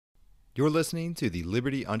You're listening to the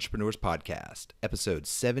Liberty Entrepreneurs Podcast, episode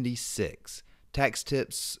 76, Tax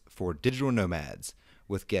Tips for Digital Nomads,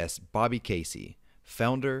 with guest Bobby Casey,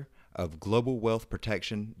 founder of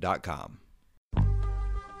globalwealthprotection.com.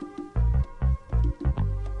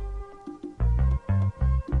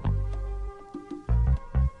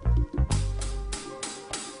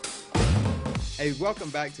 Hey, welcome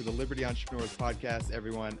back to the Liberty Entrepreneurs Podcast,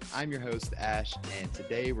 everyone. I'm your host, Ashe, and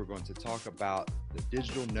today we're going to talk about the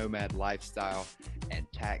digital nomad lifestyle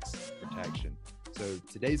and tax protection. So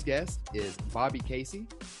today's guest is Bobby Casey.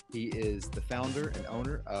 He is the founder and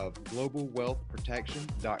owner of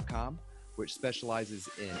globalwealthprotection.com, which specializes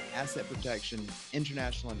in asset protection,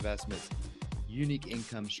 international investments, unique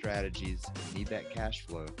income strategies, you need that cash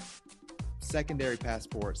flow, secondary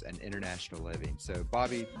passports, and international living. So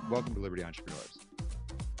Bobby, welcome to Liberty Entrepreneurs.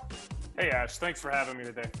 Hey Ash, thanks for having me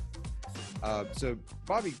today. So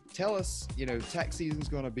Bobby, tell us, tax season's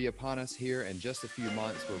going to be upon us here in just a few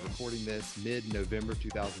months. We're recording this mid-November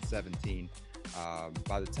 2017.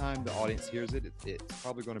 By the time the audience hears it, it's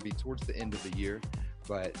probably going to be towards the end of the year,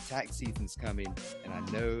 but tax season's coming, and I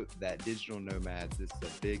know that digital nomads, this is a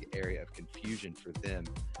big area of confusion for them.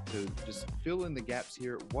 So just fill in the gaps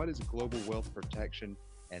here. What is global wealth protection,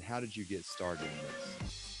 and how did you get started in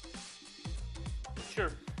this? Sure.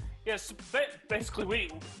 Yes, basically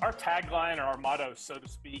our tagline or our motto, so to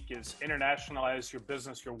speak, is internationalize your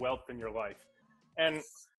business, your wealth, and your life. And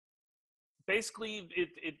basically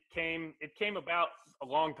it came about a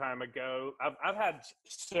long time ago. I've had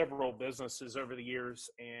several businesses over the years,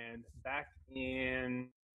 and back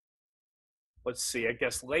in, I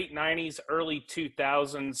guess late 90s, early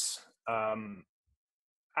 2000s,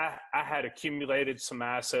 I had accumulated some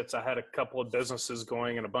assets. I had a couple of businesses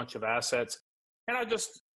going and a bunch of assets. And I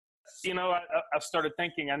just, I started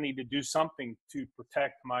thinking I need to do something to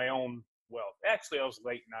protect my own wealth. Actually, I was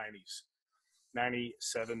late 90s,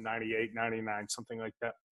 97, 98, 99, something like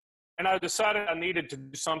that. And I decided I needed to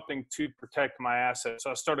do something to protect my assets.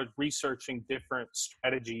 So I started researching different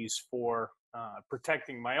strategies for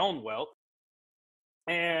protecting my own wealth.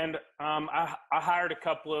 And I hired a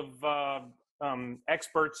couple of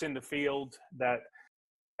experts in the field that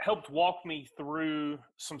helped walk me through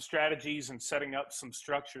some strategies and setting up some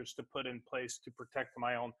structures to put in place to protect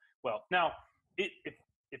my own wealth. Now,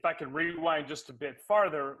 if I can rewind just a bit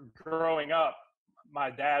farther, growing up, my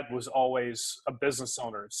dad was always a business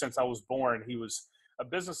owner. Since I was born, he was a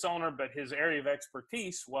business owner, but his area of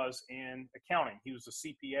expertise was in accounting. He was a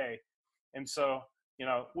CPA. And so,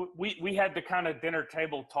 we had the kind of dinner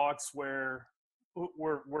table talks where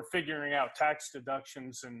we're figuring out tax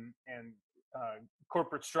deductions and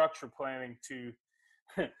corporate structure planning to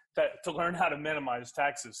learn how to minimize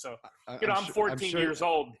taxes. So, I'm 14 years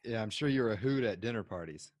old. Yeah, I'm sure you're a hoot at dinner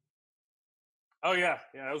parties. Oh yeah.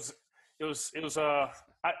 Yeah. It was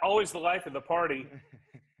always the life of the party,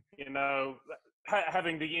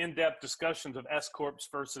 having the in-depth discussions of S-corps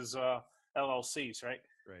versus LLCs. Right.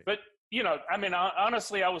 But,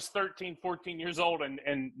 honestly, I was 13, 14 years old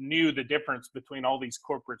and knew the difference between all these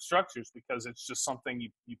corporate structures because it's just something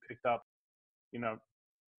you picked up,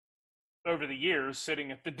 over the years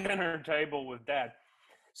sitting at the dinner table with dad.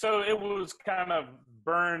 So it was kind of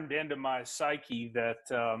burned into my psyche that,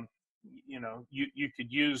 you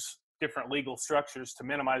could use different legal structures to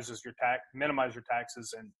minimize your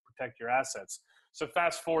taxes and protect your assets. So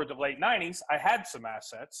fast forward to late 90s, I had some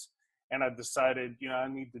assets and I decided, I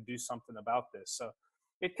need to do something about this. So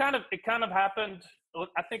it kind of happened.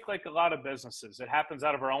 I think like a lot of businesses, it happens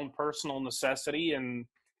out of our own personal necessity and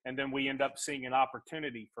then we end up seeing an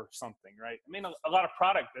opportunity for something, right? I mean, a lot of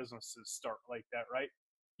product businesses start like that, right?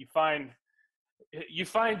 You find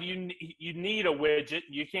you need a widget,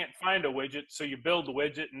 you can't find a widget, so you build the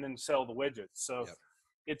widget and then sell the widget. So yep.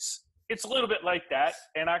 It's a little bit like that.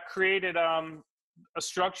 And I created a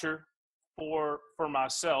structure for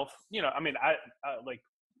myself. I like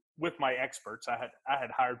with my experts, I had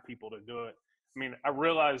hired people to do it. I mean, I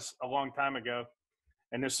realized a long time ago,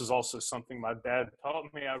 and this is also something my dad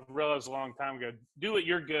taught me. I realized a long time ago, do what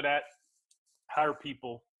you're good at, hire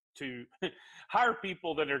people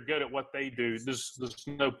that are good at what they do. There's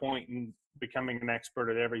no point in becoming an expert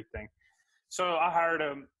at everything. So I hired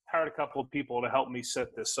a couple of people to help me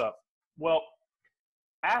set this up. Well,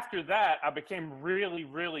 after that, I became really,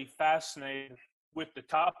 really fascinated with the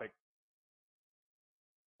topic.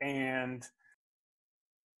 And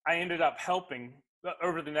I ended up helping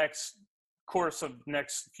over the course of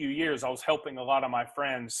next few years. I was helping a lot of my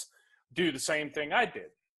friends do the same thing I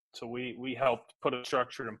did. So we helped put a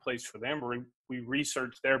structure in place for them. We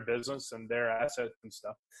researched their business and their assets and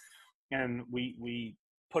stuff. And we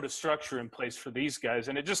put a structure in place for these guys.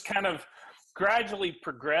 And it just kind of gradually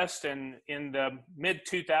progressed. And in the mid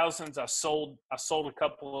 2000s, I sold a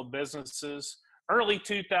couple of businesses. Early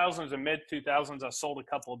 2000s and mid 2000s, I sold a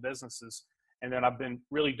couple of businesses. And then I've been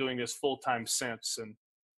really doing this full time since, and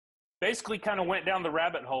basically kind of went down the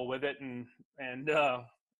rabbit hole with it, and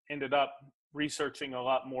ended up researching a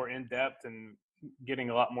lot more in depth and getting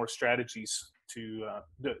a lot more strategies to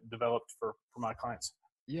develop for my clients.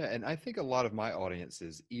 Yeah, and I think a lot of my audience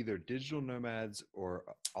is either digital nomads, or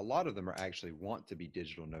a lot of them are actually want to be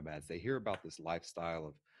digital nomads. They hear about this lifestyle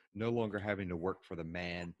of no longer having to work for the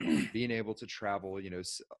man, being able to travel.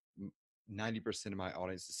 90% of my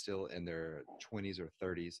audience is still in their 20s or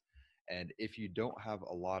 30s. And if you don't have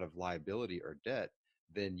a lot of liability or debt,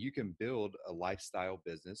 then you can build a lifestyle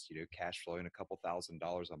business, cash flowing a couple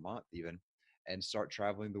 $1,000s a month even, and start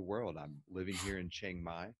traveling the world. I'm living here in Chiang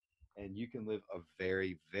Mai, and you can live a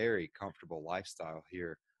very, very comfortable lifestyle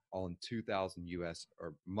here on 2,000 US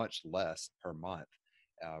or much less per month.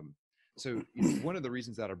 So one of the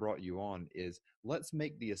reasons that I brought you on is, let's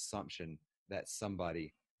make the assumption that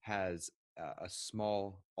somebody has a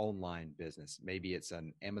small online business. Maybe it's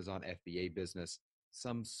an Amazon FBA business,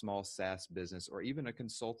 some small SaaS business, or even a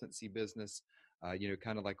consultancy business,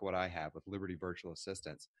 kind of like what I have with Liberty Virtual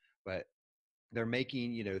Assistants. But they're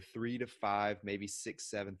making, $3,000 to $5,000, maybe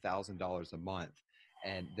 $6,000, $7,000 a month.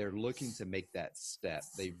 And they're looking to make that step.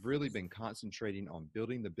 They've really been concentrating on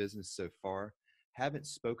building the business so far, haven't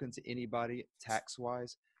spoken to anybody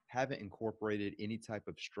tax-wise, haven't incorporated any type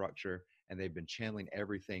of structure, and they've been channeling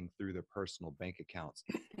everything through their personal bank accounts.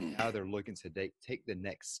 Now they're looking to take the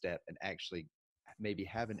next step and actually maybe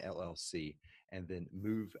have an LLC and then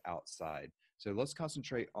move outside. So let's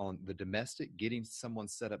concentrate on the domestic, getting someone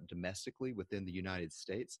set up domestically within the United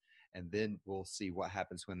States, and then we'll see what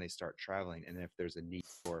happens when they start traveling, and if there's a need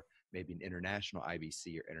for maybe an international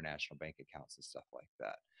IBC or international bank accounts and stuff like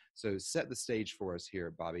that. So set the stage for us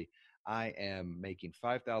here, Bobby. I am making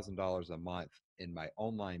 $5,000 a month in my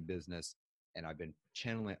online business, and I've been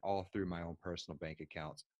channeling it all through my own personal bank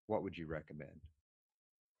accounts. What would you recommend?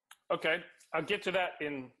 Okay, I'll get to that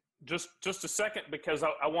in just a second, because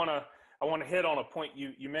I want to hit on a point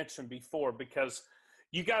you mentioned before, because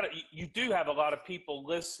you do have a lot of people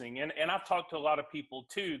listening, and I've talked to a lot of people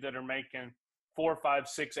too that are making 4, 5,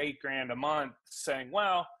 6, 8 grand a month, saying,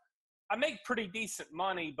 well, I make pretty decent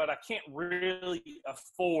money, but I can't really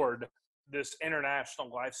afford this international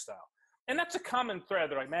lifestyle. And that's a common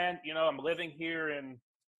thread. They're like, man, I'm living here in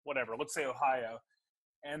whatever, let's say Ohio.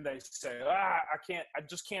 And they say, I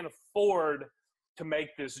just can't afford to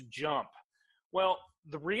make this jump. Well,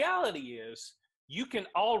 the reality is you can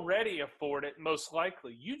already afford it, most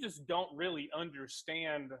likely. You just don't really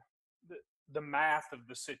understand the math of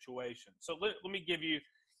the situation. So let me give you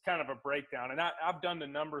kind of a breakdown. And I've done the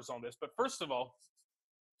numbers on this. But first of all,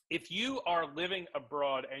 if you are living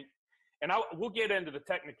abroad, and we'll get into the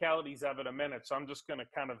technicalities of it in a minute, so I'm just going to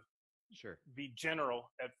kind of be general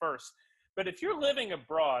at first. But if you're living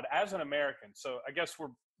abroad as an American, so I guess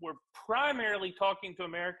we're primarily talking to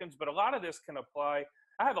Americans, but a lot of this can apply.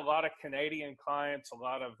 I have a lot of Canadian clients, a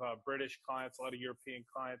lot of British clients, a lot of European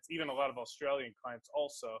clients, even a lot of Australian clients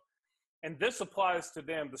also. And this applies to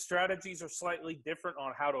them. The strategies are slightly different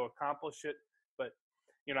on how to accomplish it. But,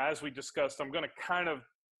 as we discussed, I'm going to kind of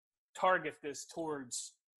target this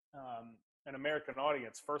towards an American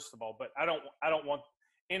audience, first of all. But I don't want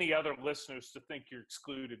any other listeners to think you're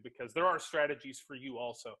excluded, because there are strategies for you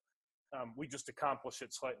also. We just accomplish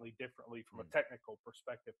it slightly differently from a technical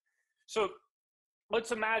perspective. So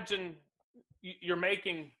let's imagine you're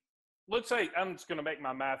making, let's say, I'm just going to make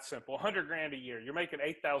my math simple, 100 grand a year. You're making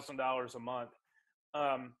 $8,000 a month,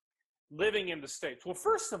 living in the States. Well,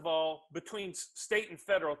 first of all, between state and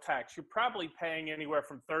federal tax, you're probably paying anywhere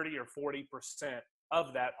from 30 or 40%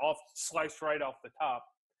 of that sliced right off the top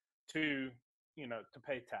to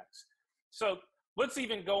pay tax. So let's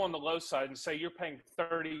even go on the low side and say you're paying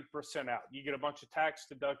 30% out. You get a bunch of tax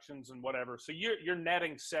deductions and whatever. So you're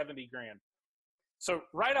netting 70 grand. So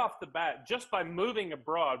right off the bat, just by moving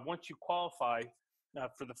abroad, once you qualify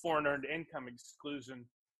for the foreign earned income exclusion,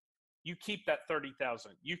 you keep that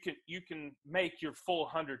 30,000. You can make your full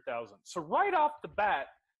 100,000. So right off the bat,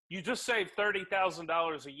 you just save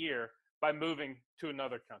 $30,000 a year by moving to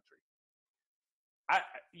another country.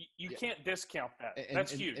 You can't discount that.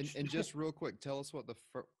 That's huge. And just real quick, tell us what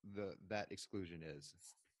that exclusion is.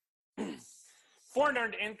 Foreign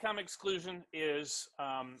earned income exclusion is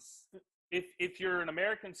if you're an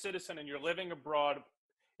American citizen and you're living abroad.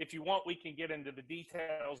 If you want, we can get into the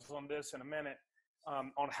details on this in a minute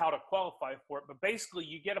on how to qualify for it. But basically,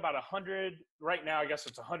 you get about 100 right now. I guess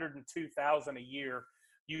it's 102,000 a year.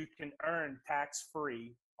 you can earn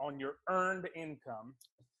tax-free on your earned income.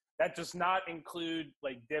 That does not include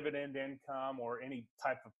like dividend income or any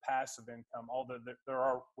type of passive income, although there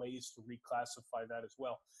are ways to reclassify that as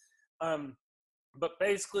well. But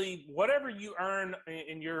basically, whatever you earn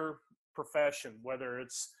in your profession, whether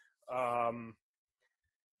it's,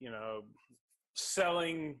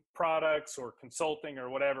 selling products or consulting or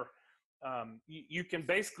whatever, you can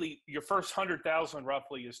basically, your first 100,000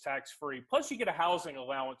 roughly is tax-free. Plus you get a housing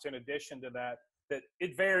allowance in addition to that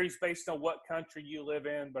it varies based on what country you live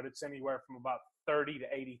in, but it's anywhere from about $30,000 to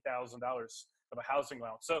 $80,000 of a housing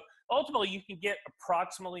allowance. So ultimately you can get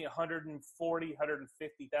approximately $140,000,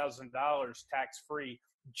 $150,000 tax-free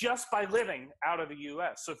just by living out of the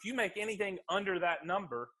U.S. So if you make anything under that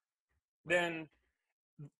number, then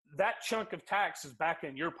that chunk of tax is back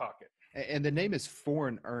in your pocket. And the name is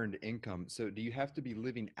foreign earned income. So do you have to be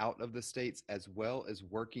living out of the States as well as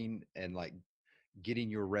working and like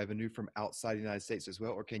getting your revenue from outside the United States as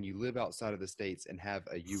well? Or can you live outside of the States and have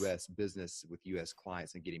a U.S. business with U.S.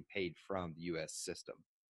 clients and getting paid from the U.S. system?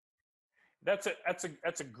 That's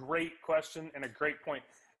a great question and a great point.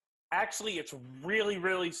 Actually, it's really,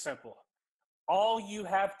 really simple. All you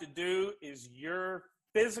have to do is your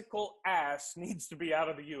physical ass needs to be out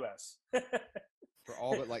of the U.S. For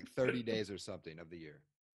all but like 30 days or something of the year.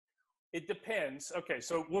 It depends. Okay,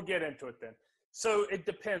 so we'll get into it then. So it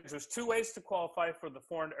depends. There's two ways to qualify for the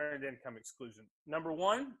foreign earned income exclusion. Number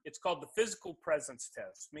one, it's called the physical presence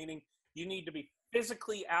test, meaning you need to be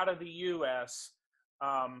physically out of the U.S.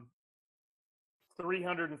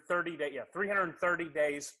 330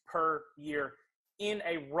 days per year in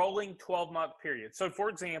a rolling 12-month period. So for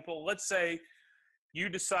example, let's say you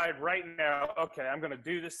decide right now, okay, I'm going to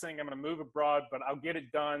do this thing. I'm going to move abroad, but I'll get it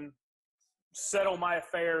done, settle my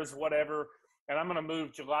affairs, whatever, and I'm going to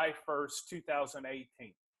move July 1st,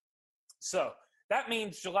 2018. So that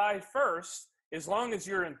means July 1st, as long as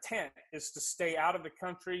your intent is to stay out of the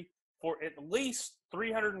country for at least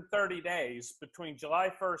 330 days between July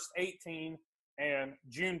 1st, 18 and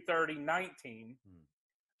June 30, 19,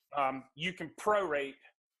 you can prorate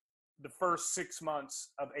the first 6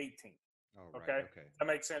 months of 18. Oh, right. Okay. That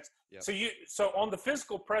makes sense. Yep. So on the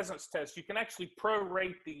physical presence test, you can actually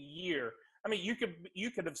prorate the year. I mean, you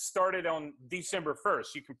could have started on December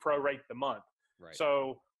 1st. You can prorate the month. Right.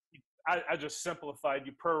 So I just simplified.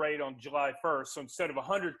 You prorate on July 1st. So instead of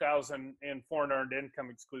 100,000 in foreign earned income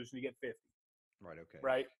exclusion, you get 50. Right. Okay.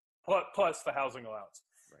 Right. Plus the housing allowance.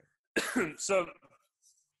 Right. So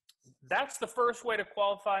that's the first way to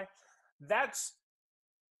qualify. That's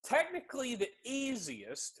technically the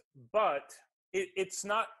easiest, but it's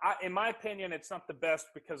not, in my opinion, it's not the best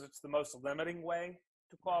because it's the most limiting way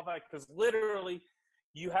to qualify, because literally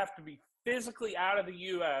you have to be physically out of the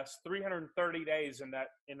U.S. 330 days in that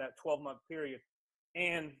 12-month period.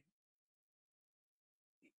 And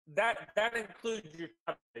that includes your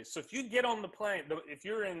time days. So if you get on the plane, if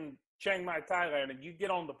you're in Chiang Mai, Thailand, and you get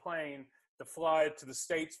on the plane to fly to the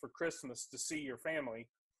States for Christmas to see your family,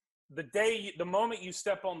 the moment you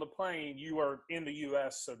step on the plane, you are in the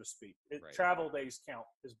U.S., so to speak. Right. Travel days count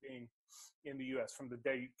as being in the U.S. from the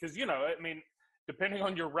day, because, depending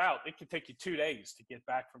on your route, it could take you 2 days to get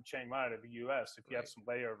back from Chiang Mai to the U.S. if you have some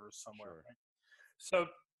layovers somewhere. Sure. Right? So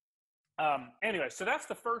anyway, so that's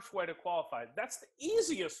the first way to qualify. That's the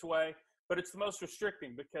easiest way, but it's the most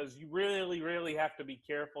restricting because you really, really have to be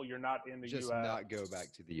careful you're not in the U.S. Just not go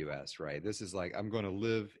back to the U.S., right? This is like, I'm going to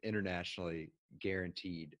live internationally,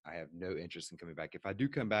 guaranteed. I have no interest in coming back. If I do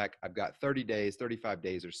come back, I've got 30 days, 35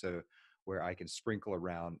 days or so where I can sprinkle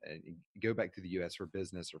around and go back to the U.S. for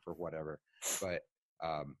business or for whatever. But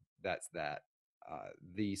that's that.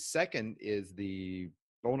 The second is the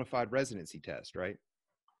bona fide residency test, right?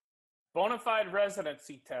 Bona fide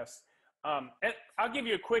residency test. And I'll give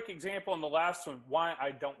you a quick example on the last one, why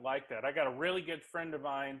I don't like that. I got a really good friend of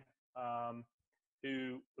mine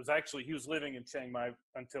who was living in Chiang Mai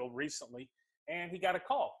until recently, and he got a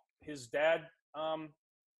call. His dad,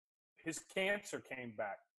 his cancer came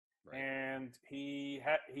back. Right. And he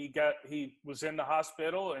was in the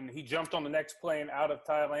hospital, and he jumped on the next plane out of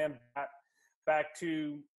Thailand back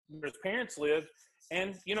to where his parents live.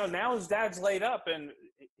 And, now his dad's laid up and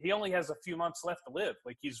he only has a few months left to live.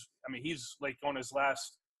 Like he's like on his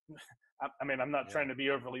last, I'm not trying to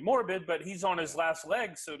be overly morbid, but he's on his last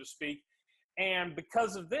leg, so to speak. And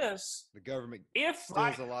because of this, the government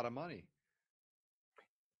steals a lot of money.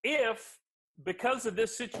 Because of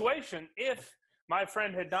this situation, if my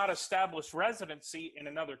friend had not established residency in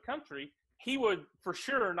another country, he would for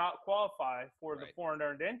sure not qualify for the foreign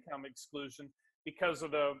earned income exclusion because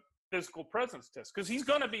of the physical presence test, because he's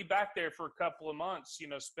going to be back there for a couple of months,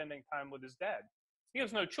 spending time with his dad. He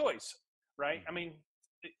has no choice, right? I mean,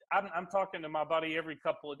 I'm talking to my buddy every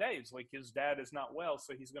couple of days. Like, his dad is not well,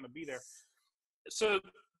 so he's going to be there. So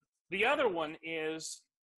the other one is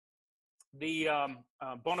the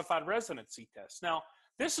bona fide residency test. Now,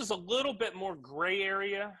 this is a little bit more gray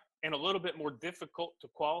area and a little bit more difficult to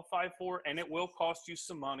qualify for, and it will cost you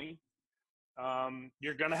some money.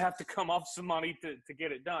 You're going to have to come off some money to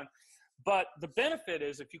get it done. But the benefit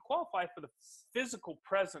is, if you qualify for the physical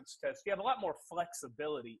presence test, you have a lot more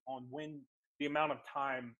flexibility on when the amount of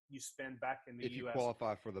time you spend back in the U.S. If you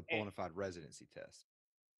qualify for the bona fide residency test.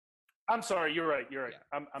 I'm sorry, you're right. Yeah.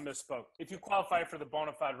 I misspoke. If you qualify for the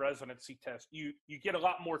bona fide residency test, you get a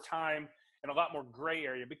lot more time and a lot more gray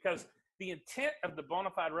area, because the intent of the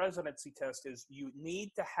bona fide residency test is you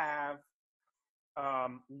need to have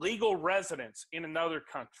legal residence in another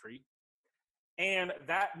country, and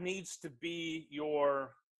that needs to be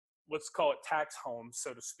your, let's call it tax home,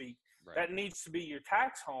 so to speak. Right. That needs to be your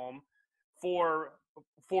tax home for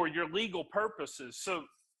your legal purposes. So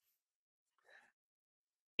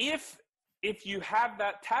if you have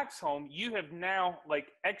that tax home, you have now like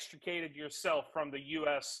extricated yourself from the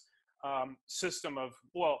U.S. System of,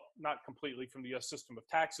 well, not completely from the U.S. system of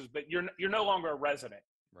taxes, but you're no longer a resident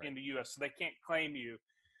in the U.S., so they can't claim you,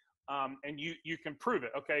 and you can prove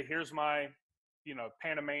it. Okay, here's my,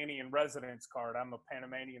 Panamanian residence card. I'm a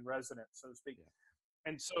Panamanian resident, so to speak. Yeah.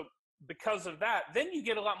 And so because of that, then you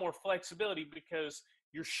get a lot more flexibility, because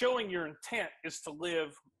you're showing your intent is to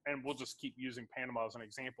live, and we'll just keep using Panama as an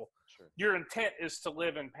example. Sure. Your intent is to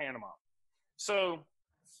live in Panama. So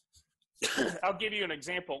I'll give you an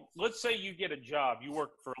example. Let's say you get a job. You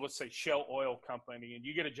work for, let's say, Shell Oil Company, and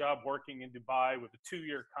you get a job working in Dubai with a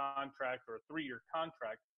 2-year contract or a 3-year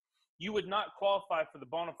contract. You would not qualify for the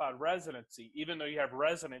bona fide residency, even though you have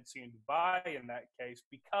residency in Dubai in that case,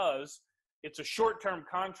 because it's a short-term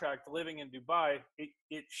contract living in Dubai.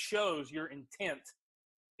 It shows your intent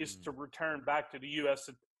is to return back to the U.S.,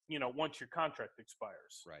 once your contract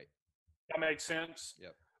expires. Right. That makes sense?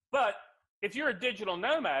 Yep. But if you're a digital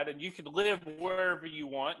nomad and you could live wherever you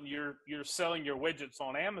want, and you're selling your widgets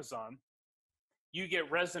on Amazon, you get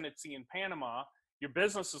residency in Panama. Your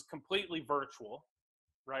business is completely virtual,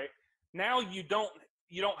 right? Now you don't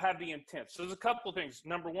have the intent. So there's a couple of things.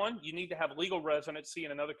 Number one, you need to have legal residency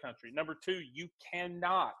in another country. Number two, you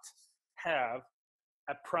cannot have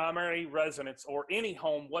a primary residence or any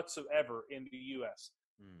home whatsoever in the U.S.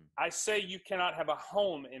 I say you cannot have a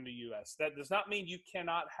home in the U.S. That does not mean you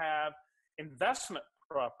cannot have investment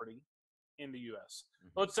property in the U.S.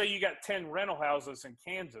 Let's say you got 10 rental houses in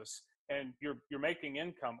Kansas and you're making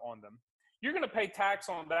income on them. You're going to pay tax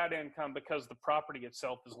on that income because the property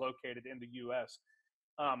itself is located in the U.S.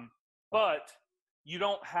 But you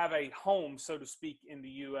don't have a home, so to speak, in the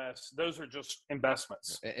U.S. Those are just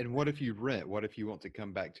investments. And what if you rent? What if you want to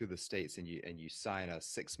come back to the States and you sign a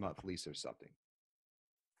 6-month lease or something?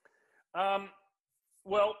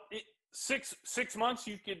 Well, 6 months,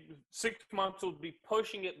 6 months will be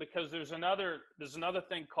pushing it, because there's another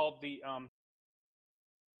thing called the,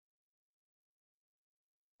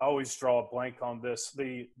 I always draw a blank on this.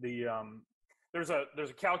 There's a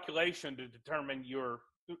calculation to determine your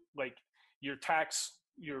tax,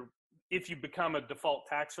 if you become a default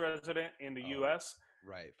tax resident in the U.S.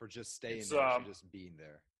 Right. For just staying there, for just being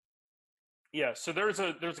there. Yeah. So there's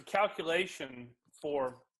a calculation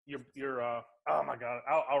for your oh my God,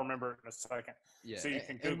 I'll remember it in a second. Yeah. So you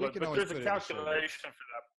can Google it, but there's a calculation for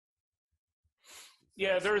that.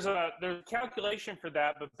 Yeah, there's a calculation for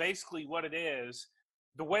that, but basically what it is,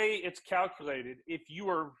 the way it's calculated, if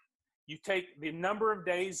you take the number of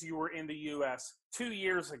days you were in the U.S. 2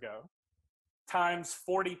 years ago times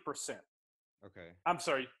 40%. Okay. I'm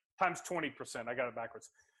sorry, times 20%. I got it backwards.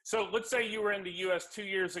 So let's say you were in the U.S. 2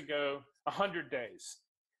 years ago, 100 days.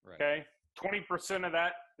 Right. Okay. 20% of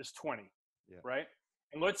that is 20. Yeah. Right.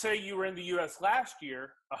 And let's say you were in the U.S. last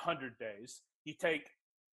year, 100 days. You take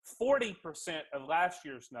 40% of last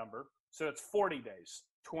year's number. So it's 40 days,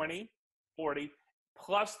 20, 40,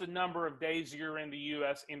 plus the number of days you're in the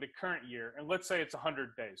U.S. in the current year. And let's say it's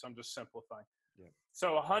 100 days. I'm just simplifying. Yeah.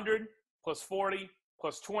 So 100 plus 40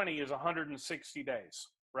 plus 20 is 160 days,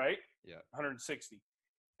 right? Yeah. 160.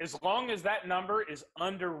 As long as that number is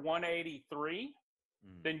under 183,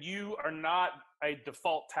 then you are not a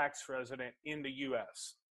default tax resident in the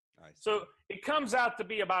U.S. So it comes out to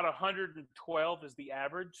be about 112 is the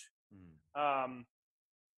average.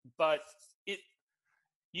 But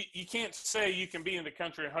you can't say you can be in the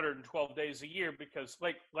country 112 days a year, because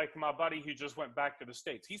like my buddy who just went back to the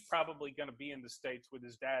States, he's probably going to be in the States with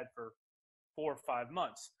his dad for 4 or 5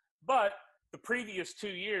 months. But the previous 2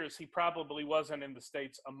 years, he probably wasn't in the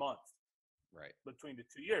States a month. Right. between the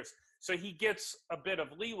 2 years. So he gets a bit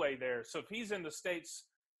of leeway there. So if he's in the States,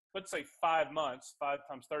 let's say 5 months, 5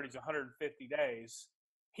 times 30 is 150 days,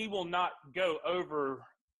 he will not go over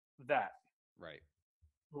that Right.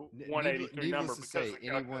 183 number Needless to because say, of the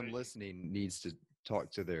anyone calculation. listening needs to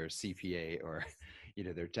talk to their CPA or,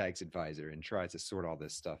 their tax advisor and try to sort all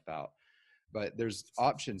this stuff out. But there's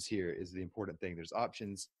options here is the important thing. There's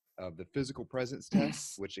options of the physical presence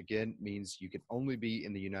test, which again means you can only be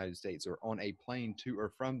in the United States or on a plane to or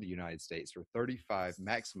from the United States for 35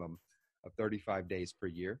 maximum of 35 days per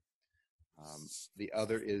year. The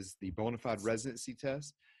other is the bona fide residency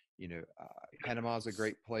test. Panama is a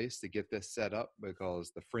great place to get this set up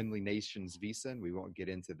because the friendly nations visa, and we won't get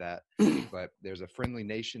into that, but there's a friendly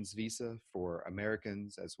nations visa for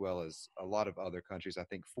Americans as well as a lot of other countries. I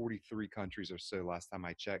think 43 countries or so last time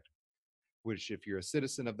I checked, which if you're a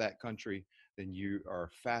citizen of that country, then you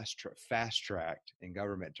are fast-tracked in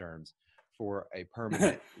government terms for a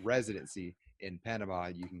permanent residency in Panama.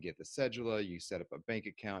 You can get the cedula, you set up a bank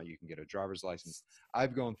account, you can get a driver's license.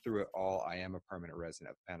 I've gone through it all. I am a permanent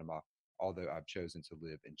resident of Panama, although I've chosen to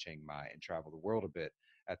live in Chiang Mai and travel the world a bit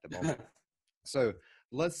at the moment. So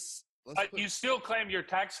let's You still claim your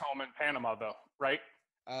tax home in Panama, though, right?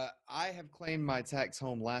 I have claimed my tax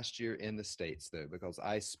home last year in the States, though, because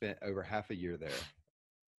I spent over half a year there.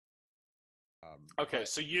 Okay,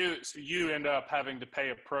 so you end up having to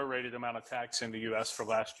pay a prorated amount of tax in the U.S. for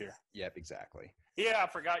last year. Yep, exactly. Yeah, I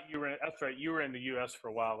forgot you were. That's right. You were in the U.S. for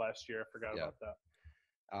a while last year. I forgot about that.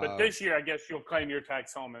 But Uh, this year, I guess you'll claim your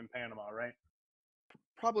tax home in Panama, right?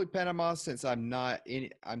 Probably Panama, since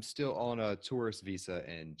I'm still on a tourist visa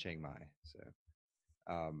in Chiang Mai. So,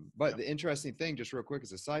 but the interesting thing, just real quick,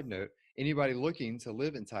 as a side note, anybody looking to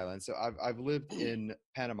live in Thailand. So I've lived in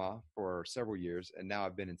Panama for several years, and now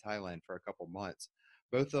I've been in Thailand for a couple months.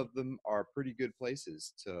 Both of them are pretty good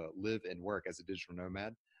places to live and work as a digital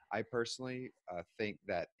nomad. I personally think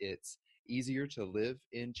that it's easier to live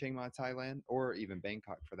in Chiang Mai, Thailand, or even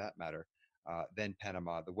Bangkok for that matter, than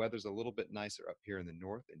Panama. The weather's a little bit nicer up here in the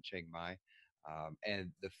north in Chiang Mai,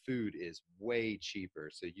 and the food is way cheaper.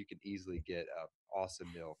 So you can easily get an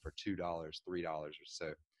awesome meal for $2, $3 or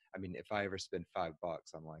so. I mean, if I ever spend $5,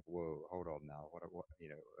 I'm like, whoa, hold on now. What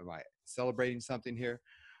am I celebrating something here?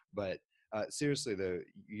 But seriously though,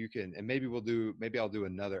 you can, and maybe I'll do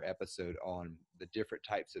another episode on the different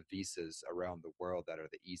types of visas around the world that are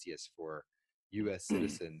the easiest for U.S.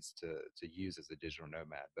 citizens to use as a digital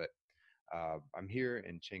nomad. But I'm here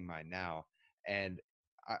in Chiang Mai now, and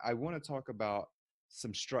I want to talk about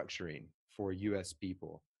some structuring for U.S.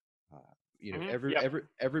 people. Uh,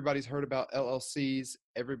 everybody's heard about LLCs.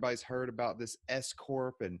 Everybody's heard about this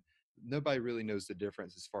S-corp, and nobody really knows the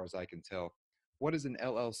difference as far as I can tell. What is an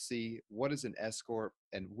LLC? What is an S-corp?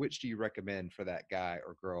 And which do you recommend for that guy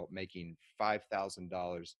or girl making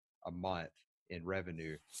 $5,000 a month in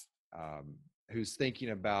revenue, who's thinking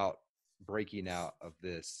about breaking out of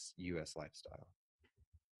this U.S. lifestyle?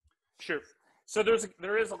 Sure. So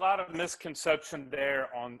there is a lot of misconception there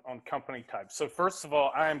on company types. So first of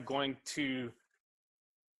all, I am going to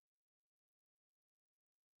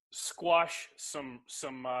squash some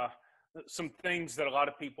things that a lot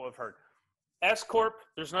of people have heard. S-corp,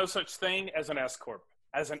 there's no such thing as an S-corp.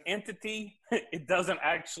 As an entity, it doesn't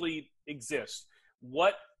actually exist.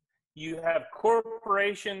 What you have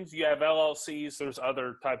corporations, you have LLCs, there's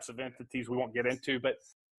other types of entities we won't get into, but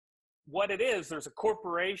what it is, there's a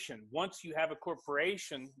corporation. Once you have a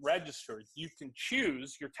corporation registered, you can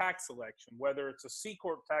choose your tax selection, whether it's a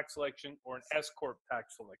C-corp tax selection or an S-corp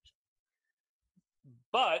tax selection.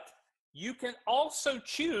 But you can also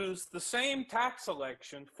choose the same tax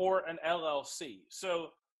selection for an LLC. So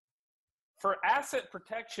for asset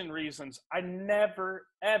protection reasons, I never,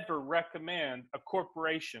 ever recommend a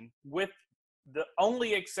corporation, with the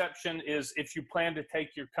only exception is if you plan to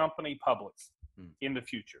take your company public in the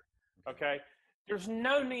future. Okay. There's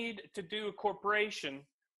no need to do a corporation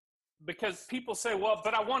because people say, well,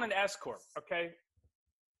 but I want an S corp. Okay.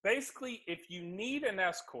 Basically, if you need an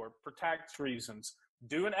S corp for tax reasons,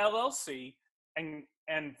 do an LLC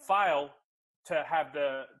and file to have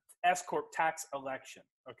the S corp tax election.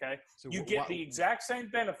 Okay. So you get the exact same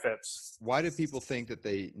benefits. Why do people think that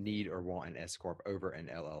they need or want an S corp over an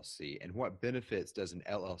LLC? And what benefits does an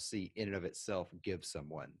LLC in and of itself give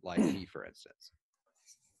someone like me, for instance?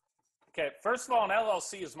 Okay, first of all, an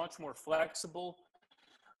LLC is much more flexible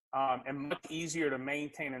and much easier to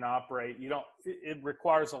maintain and operate. It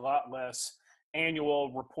requires a lot less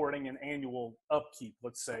annual reporting and annual upkeep,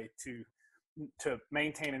 let's say, to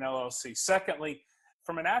maintain an LLC. Secondly,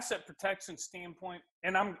 from an asset protection standpoint,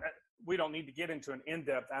 and we don't need to get into an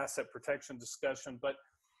in-depth asset protection discussion, but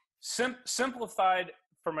Simplified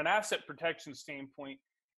from an asset protection standpoint,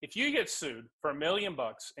 if you get sued for $1 million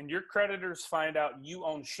and your creditors find out you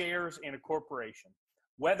own shares in a corporation,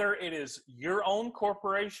 whether it is your own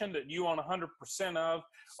corporation that you own 100% of,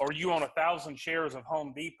 or you own 1,000 shares of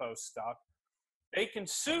Home Depot stock, they can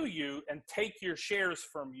sue you and take your shares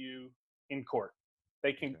from you in court.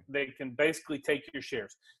 They can basically take your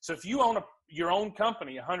shares. So if you own your own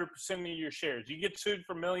company, 100% of your shares, you get sued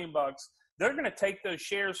for $1 million, they're going to take those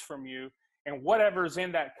shares from you, and whatever's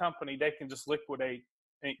in that company, they can just liquidate,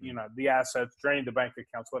 the assets, drain the bank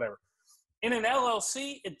accounts, whatever. In an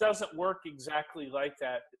LLC, it doesn't work exactly like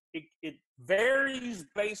that. It varies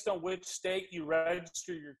based on which state you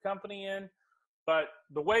register your company in. But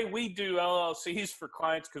the way we do LLCs for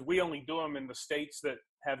clients, because we only do them in the states that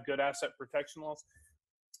have good asset protection laws,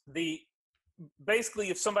 basically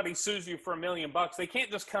if somebody sues you for $1 million, they can't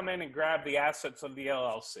just come in and grab the assets of the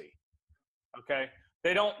LLC. Okay?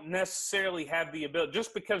 They don't necessarily have the ability,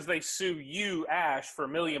 just because they sue you, Ashe, for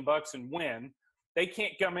 $1 million and win, they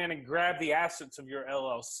can't come in and grab the assets of your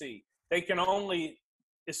LLC. They can only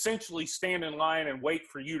essentially stand in line and wait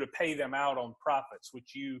for you to pay them out on profits,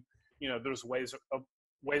 which there's ways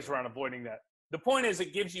around avoiding that. The point is,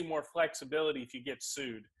 it gives you more flexibility if you get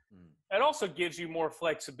sued. It also gives you more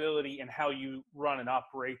flexibility in how you run and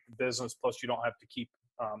operate the business. Plus, you don't have to keep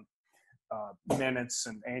minutes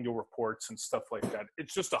and annual reports and stuff like that.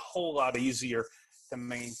 It's just a whole lot easier to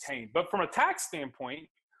maintain. But from a tax standpoint,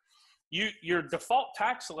 your default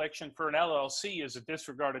tax selection for an LLC is a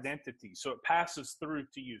disregarded entity, so it passes through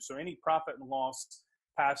to you. So any profit and loss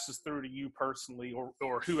passes through to you personally,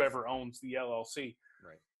 or whoever owns the LLC.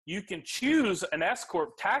 Right. You can choose an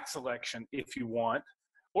S-corp tax selection if you want,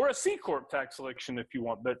 or a C-corp tax selection if you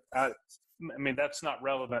want. But that's not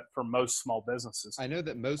relevant for most small businesses. I know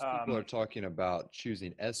that most people are talking about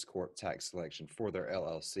choosing S-corp tax selection for their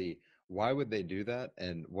LLC. Why would they do that,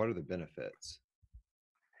 and what are the benefits?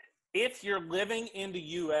 If you're living in the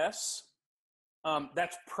U.S.,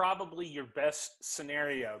 that's probably your best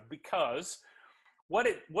scenario, because what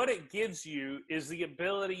it gives you is the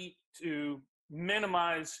ability to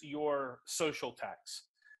minimize your social tax.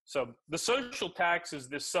 So the social tax is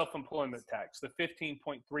this self-employment tax, the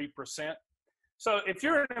 15.3%. So if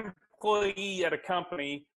you're an employee at a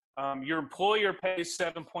company, your employer pays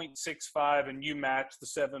 7.65 and you match the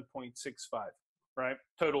 7.65, right?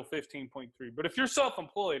 Total 15.3. But if you're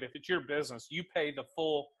self-employed, if it's your business, you pay the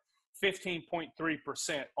full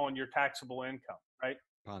 15.3% on your taxable income, right?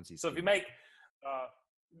 Ponzi So if you scheme. make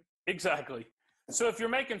exactly. So if you're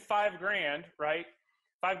making $5,000, right?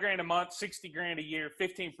 $5,000 a month, $60,000 a year,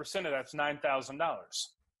 15% of that's $9,000.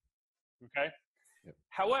 Okay. Yep.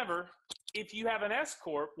 However, if you have an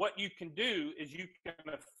S-corp, what you can do is you can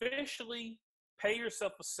officially pay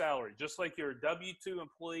yourself a salary, just like you're a W-2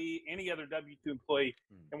 employee, any other W-2 employee.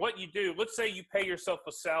 And what you do, let's say you pay yourself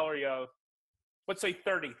a salary of, let's say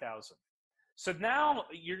 $30,000. So now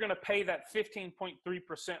you're going to pay that 15.3%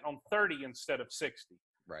 on 30 instead of 60.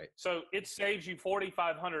 Right. So it saves you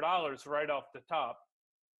 $4,500 right off the top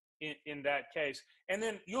in that case. And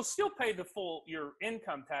then you'll still pay your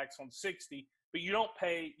income tax on 60, but you don't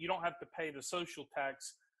have to pay the social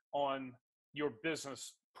tax on your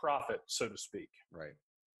business profit, so to speak. Right.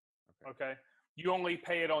 Okay. You only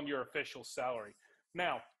pay it on your official salary.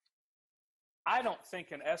 Now, I don't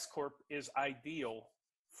think an S-corp is ideal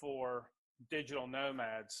for digital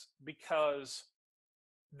nomads, because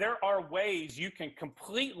there are ways you can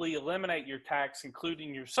completely eliminate your tax,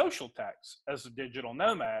 including your social tax, as a digital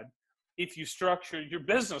nomad if you structure your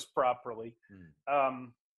business properly.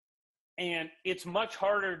 And it's much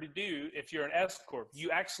harder to do if you're an S-corp. You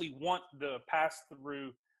actually want the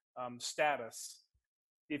pass-through status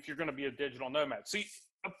if you're going to be a digital nomad. See,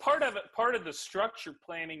 part of the structure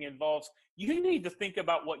planning involves, you need to think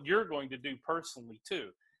about what you're going to do personally too.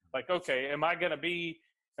 Like, okay, am I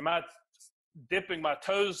dipping my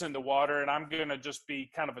toes in the water and I'm going to just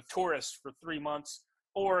be kind of a tourist for 3 months?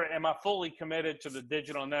 Or am I fully committed to the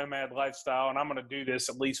digital nomad lifestyle and I'm going to do this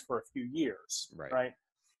at least for a few years? Right.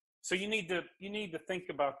 So you need to think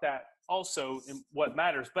about that also in what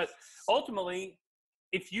matters. But ultimately,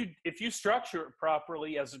 if you structure it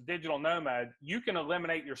properly as a digital nomad, you can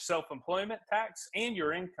eliminate your self-employment tax and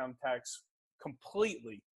your income tax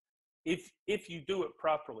completely if you do it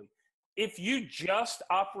properly. If you just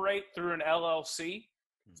operate through an LLC,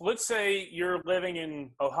 let's say you're living in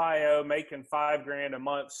Ohio making $5,000 a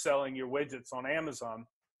month selling your widgets on Amazon,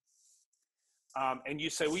 and you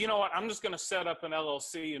say, well, you know what, I'm just going to set up an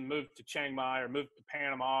LLC and move to Chiang Mai or move to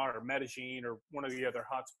Panama or Medellin or one of the other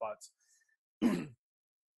hotspots.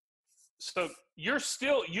 So you're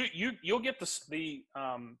still you'll get the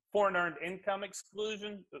foreign earned income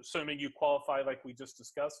exclusion, assuming you qualify like we just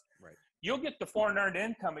discussed. Right. You'll get the foreign earned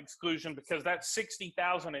income exclusion because that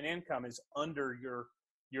 60,000 in income is under your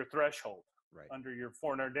threshold, Right. under your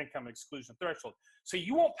foreign earned income exclusion threshold. So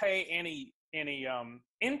you won't pay any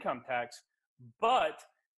income tax, but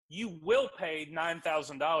you will pay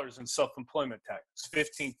 $9,000 in self-employment tax,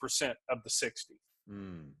 15% of the 60.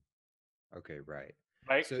 Okay, right.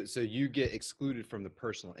 Right. So you get excluded from the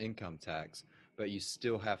personal income tax, but you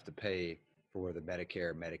still have to pay for the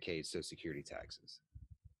Medicare, Medicaid, Social Security taxes.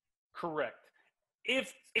 Correct.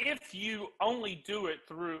 If you only do it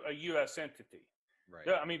through a U.S. entity. Right.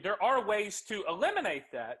 I mean, there are ways to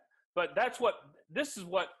eliminate that, but this is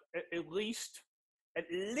what at least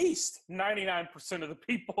 99% of the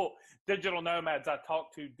people, digital nomads I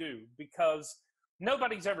talk to do, because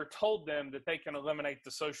nobody's ever told them that they can eliminate the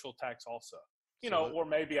social tax also. Or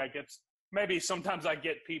maybe sometimes I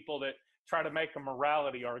get people that try to make a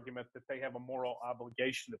morality argument that they have a moral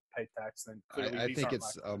obligation to pay tax. Then clearly I think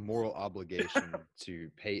it's a moral obligation to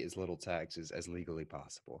pay as little taxes as legally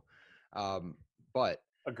possible. But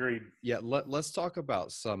agreed. Yeah, let's talk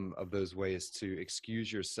about some of those ways to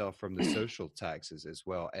excuse yourself from the social taxes as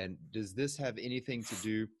well. And does this have anything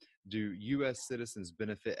to do U.S. citizens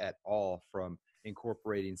benefit at all from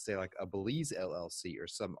incorporating, say, like a Belize LLC or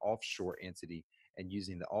some offshore entity and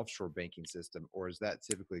using the offshore banking system, or is that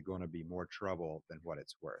typically going to be more trouble than what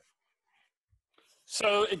it's worth?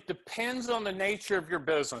 So it depends on the nature of your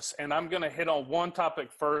business, and I'm going to hit on one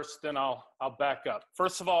topic first, then I'll back up.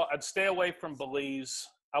 First of all, I'd stay away from Belize.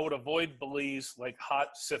 I would avoid Belize like hot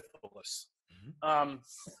syphilis. I'm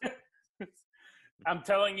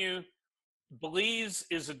telling you, Belize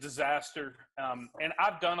is a disaster, and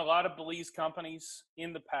I've done a lot of Belize companies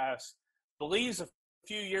in the past. Belize a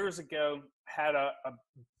few years ago had a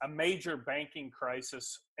major banking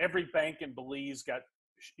crisis. Every bank in Belize got,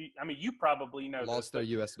 I mean, you probably know, lost their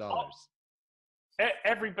U.S. dollars.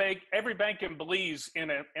 Every bank in Belize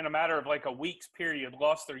in a matter of like a week's period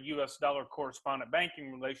lost their U.S. dollar correspondent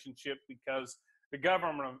banking relationship because the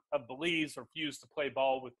government of Belize refused to play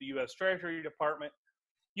ball with the U.S. Treasury Department.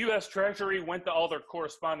 U.S. Treasury went to all their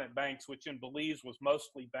correspondent banks, which in Belize was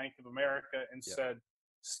mostly Bank of America, and said,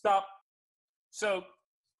 stop. So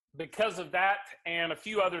because of that and a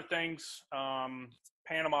few other things,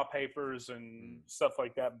 Panama Papers and stuff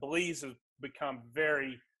like that, Belize has become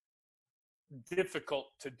very difficult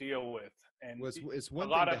to deal with. And it's one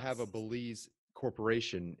thing to have a Belize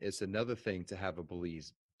corporation. It's another thing to have a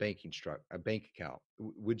Belize bank account.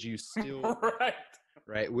 Would you still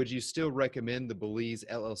right? Would you still recommend the Belize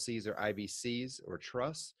LLCs or IBCs or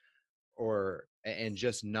trusts, and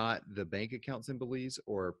just not the bank accounts in Belize?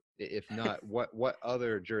 Or if not, what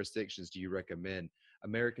other jurisdictions do you recommend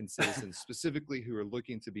American citizens, specifically who are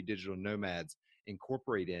looking to be digital nomads,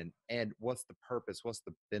 incorporate in? And what's the purpose? What's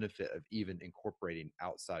the benefit of even incorporating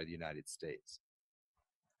outside of the United States?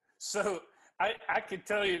 So I could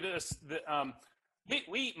tell you this, that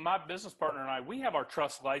my business partner and I, we have our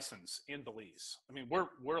trust license in Belize. I mean,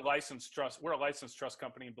 we're a licensed trust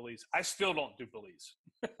company in Belize. I still don't do Belize.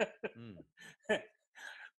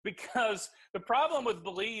 Because the problem with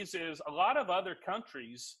Belize is a lot of other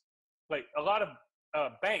countries, like a lot of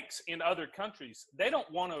banks in other countries, they don't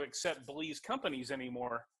want to accept Belize companies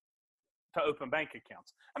anymore to open bank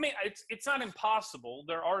accounts. I mean, it's not impossible.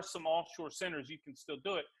 There are some offshore centers you can still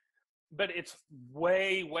do it, but it's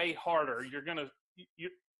way, way harder. You're gonna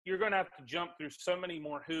have to jump through so many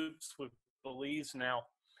more hoops with Belize now.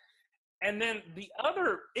 And then the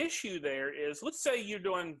other issue there is, let's say you're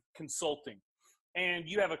doing consulting and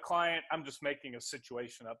you have a client, I'm just making a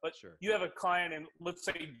situation up, but sure, you have a client in, let's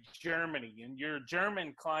say, Germany, and your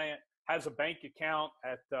German client has a bank account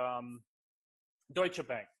at Deutsche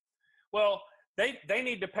Bank. Well, they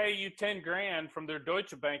need to pay you 10 grand from their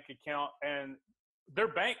Deutsche Bank account, and their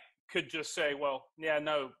bank could just say, well, yeah,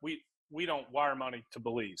 no, we don't wire money to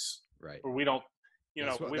Belize. Right. Or we don't,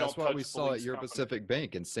 that's what we saw at Euro Pacific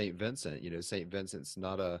Bank in St. Vincent. St. Vincent's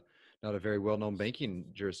not a very well-known banking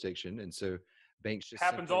jurisdiction. And so banks just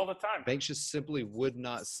happens all the time. Banks just simply would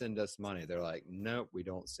not send us money. They're like, nope, we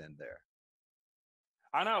don't send there.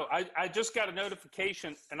 I know. I just got a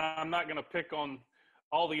notification, and I'm not going to pick on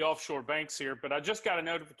all the offshore banks here, but I just got a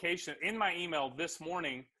notification in my email this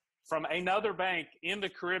morning from another bank in the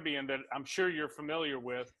Caribbean that I'm sure you're familiar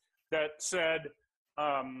with that said,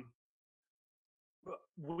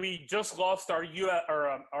 we just lost our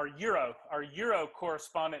Euro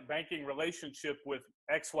correspondent banking relationship with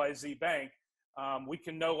XYZ Bank. We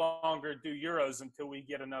can no longer do Euros until we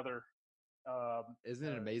get another Isn't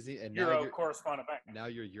it amazing? And Euro correspondent bank. now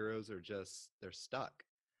your euros are they're stuck.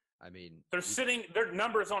 I mean, their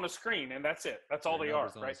numbers on a screen, and that's it. That's all they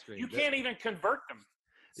are, right? You can't even convert them.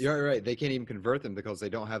 You're right. They can't even convert them because they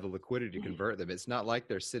don't have the liquidity to convert them. It's not like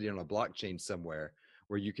they're sitting on a blockchain somewhere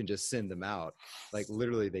where you can just send them out. Like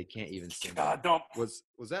literally, they can't even send. God, them. Was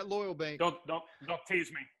that Loyal Bank? Don't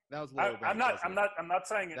tease me. That was Loyal Bank. I'm not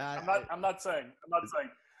saying it. I'm not saying.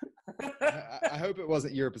 I hope it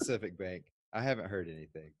wasn't Euro Pacific Bank. I haven't heard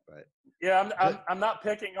anything, but yeah, I'm not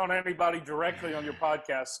picking on anybody directly on your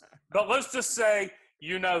podcast, but let's just say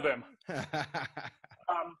you know them.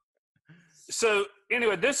 So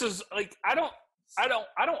anyway, this is like I don't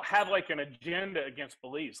have like an agenda against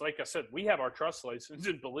Belize. Like I said, we have our trust license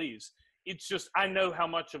in Belize. It's just I know how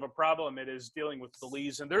much of a problem it is dealing with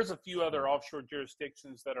Belize, and there's a few other offshore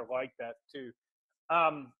jurisdictions that are like that too.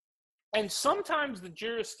 And sometimes the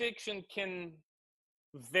jurisdiction can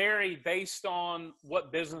vary based on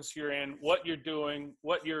what business you're in, what you're doing,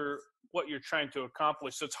 what you're trying to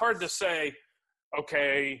accomplish. So it's hard to say,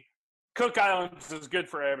 okay, Cook Islands is good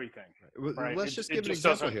for everything. Right? Let's just give an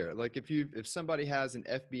example here. Like if somebody has an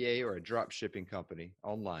FBA or a drop shipping company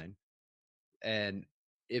online, and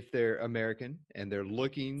if they're American and they're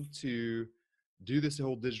looking to do this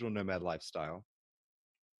whole digital nomad lifestyle,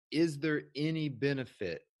 is there any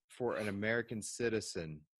benefit for an American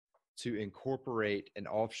citizen to incorporate an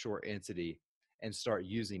offshore entity and start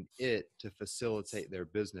using it to facilitate their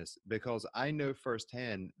business? Because I know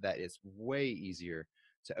firsthand that it's way easier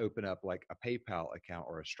to open up like a PayPal account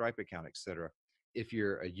or a Stripe account, et cetera, if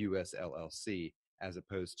you're a US LLC, as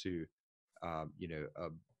opposed to, a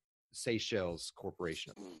Seychelles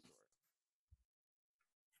corporation.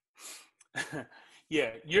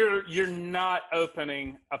 Yeah, you're not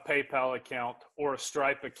opening a PayPal account or a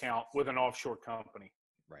Stripe account with an offshore company.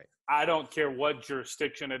 Right. I don't care what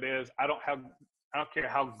jurisdiction it is. I don't care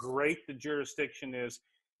how great the jurisdiction is.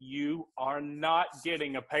 You are not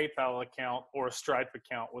getting a PayPal account or a Stripe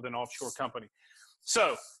account with an offshore company.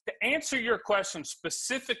 So to answer your question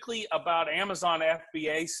specifically about Amazon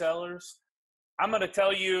FBA sellers, I'm going to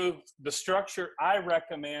tell you the structure I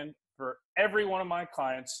recommend for every one of my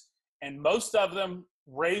clients. And most of them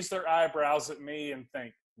raise their eyebrows at me and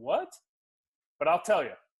think, what? But I'll tell you.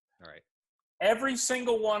 All right. Every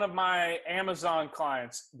single one of my Amazon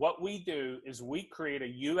clients, what we do is we create a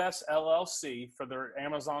US LLC for their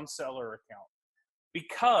Amazon seller account,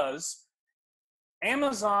 because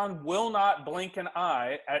Amazon will not blink an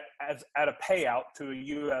eye at a payout to a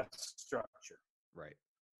US structure. Right.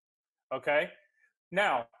 Okay.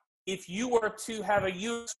 Now, if you were to have a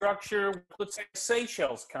US structure, let's say a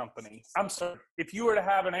Seychelles company, if you were to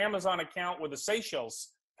have an Amazon account with a Seychelles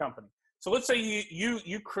company, so let's say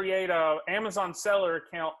you create a Amazon seller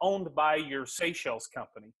account owned by your Seychelles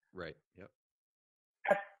company. Right. Yep.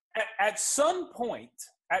 At some point,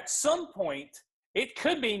 it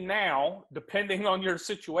could be now, depending on your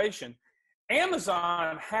situation,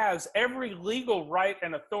 Amazon has every legal right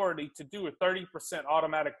and authority to do a 30%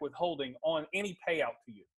 automatic withholding on any payout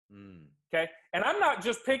to you. Okay. And I'm not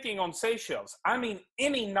just picking on Seychelles. I mean,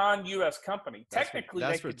 any non-US company. Technically,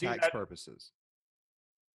 that's they for could do tax that purposes.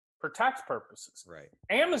 For tax purposes. Right.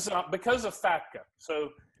 Amazon, because of FATCA.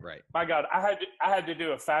 So, right. My God, I had to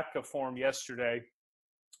do a FATCA form yesterday.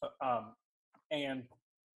 And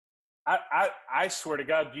I swear to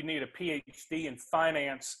God, you need a PhD in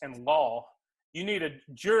finance and law. You need a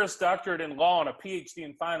Juris Doctorate in law and a PhD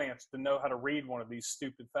in finance to know how to read one of these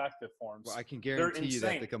stupid FATCA forms. Well, I can guarantee you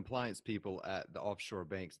that the compliance people at the offshore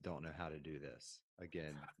banks don't know how to do this.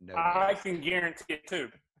 Again, no names. I can guarantee it too.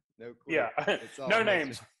 No clue. Yeah, no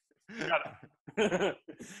names.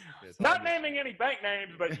 Not naming any bank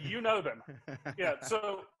names, but you know them. Yeah.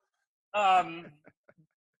 So,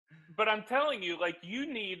 but I'm telling you, like you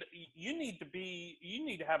need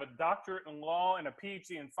to have a doctorate in law and a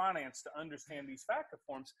PhD in finance to understand these FATCA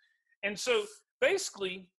forms. And so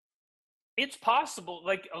basically it's possible,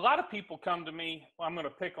 like a lot of people come to me, well, I'm going to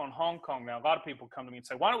pick on Hong Kong now. A lot of people come to me and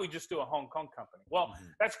say, why don't we just do a Hong Kong company? Well,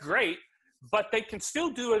 that's great, but they can still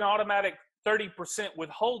do an automatic 30%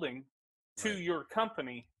 withholding to your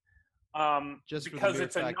company just because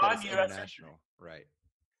it's a non-US international, right?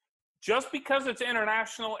 Just because it's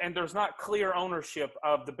international and there's not clear ownership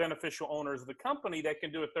of the beneficial owners of the company, that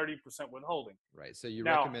can do a 30% withholding. Right. So you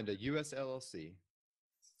recommend a US LLC.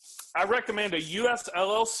 I recommend a US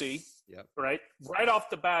LLC. Yep. Right off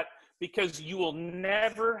the bat, because you will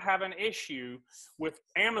never have an issue with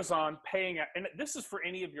Amazon paying out. And this is for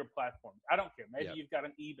any of your platforms. I don't care. Maybe you've got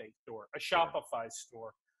an eBay store, a Shopify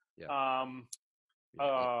store, anything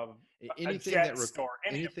a Jet store.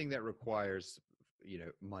 Anything that requires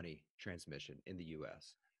money transmission in the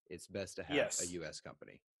U.S. It's best to have a Yes, U.S.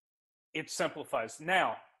 company. it simplifies.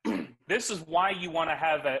 Now, this is why you want to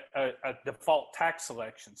have a default tax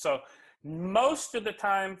selection. So most of the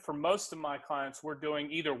time, for most of my clients, we're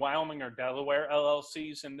doing either Wyoming or Delaware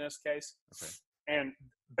LLCs in this case. Okay. And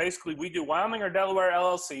basically, we do Wyoming or Delaware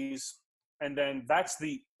LLCs, and then that's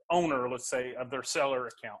the owner, let's say, of their seller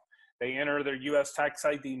account. They enter their U.S. tax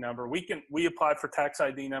ID number. We apply for tax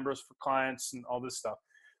ID numbers for clients and all this stuff.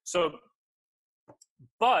 So,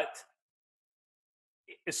 but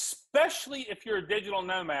especially if you're a digital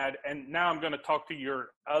nomad, and now I'm going to talk to your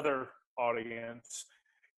other audience.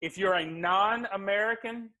 If you're a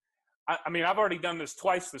non-American, I mean, I've already done this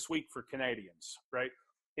twice this week for Canadians, right?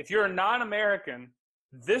 If you're a non-American,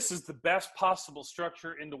 this is the best possible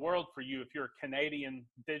structure in the world for you if you're a Canadian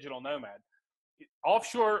digital nomad.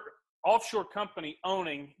 Offshore company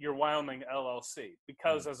owning your Wyoming LLC,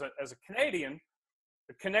 because as a Canadian,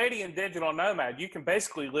 a Canadian digital nomad, you can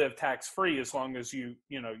basically live tax-free as long as you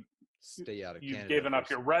Stay out of you've Canada given up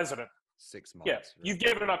your resident. 6 months. Yeah, right? you've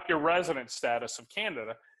given up your resident status of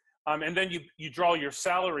Canada, and then you draw your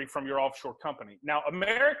salary from your offshore company. Now,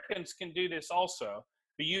 Americans can do this also,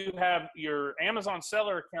 but you have your Amazon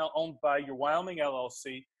seller account owned by your Wyoming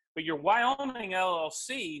LLC, but your Wyoming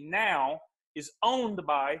LLC now is owned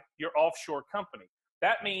by your offshore company.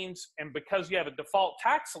 That means, and because you have a default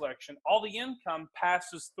tax selection, all the income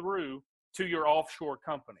passes through to your offshore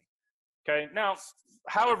company. Okay. Now,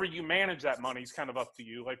 however you manage that money is kind of up to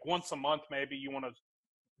you. Like once a month, maybe you want to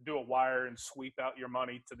do a wire and sweep out your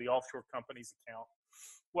money to the offshore company's account,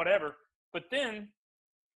 whatever. But then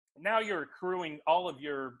now you're accruing all of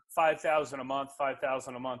your 5,000 a month,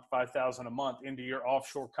 5,000 a month, 5,000 a month into your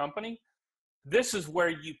offshore company. This is where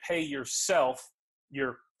you pay yourself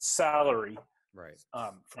your salary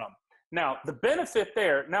from. Now, the benefit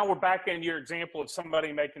there, now we're back in your example of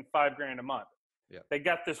somebody making $5,000 a month. Yep. They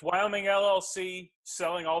got this Wyoming LLC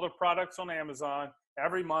selling all their products on Amazon.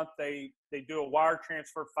 Every month they do a wire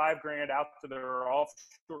transfer, $5,000 out to their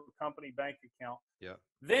offshore company bank account. Yeah.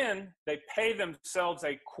 Then they pay themselves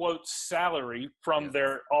a quote salary from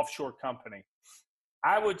their offshore company.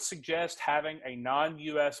 I would suggest having a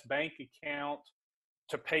non-US bank account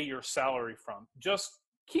to pay your salary from. Just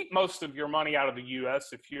keep most of your money out of the US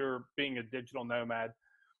if you're being a digital nomad.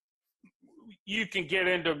 You can get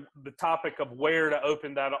into the topic of where to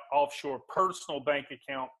open that offshore personal bank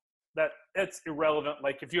account. That's irrelevant.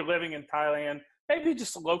 Like if you're living in Thailand, maybe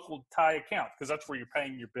just a local Thai account because that's where you're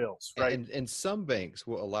paying your bills, right? And some banks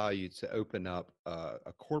will allow you to open up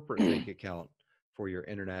a corporate bank account for your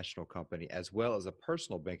international company as well as a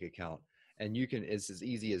personal bank account. And it's as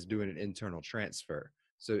easy as doing an internal transfer.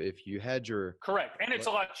 So if you had your correct, and it's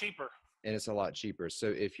a lot cheaper. And it's a lot cheaper. So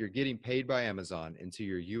if you're getting paid by Amazon into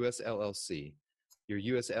your US LLC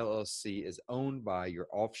is owned by your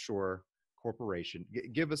offshore corporation.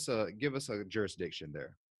 Give us a jurisdiction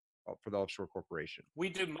there for the offshore corporation. We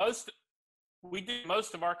do most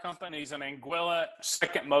of our companies in Anguilla.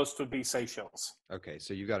 Second most would be Seychelles. Okay,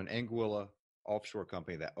 so you've got an Anguilla offshore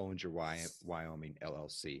company that owns your Wyoming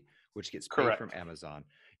LLC, which gets paid from Amazon.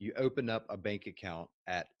 You open up a bank account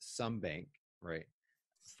at some bank, right,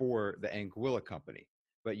 for the Anguilla company.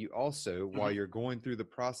 But you also, while you're going through the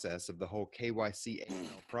process of the whole KYC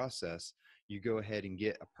AML process, you go ahead and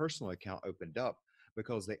get a personal account opened up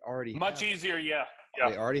because they already easier, yeah.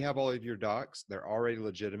 They already have all of your docs. They're already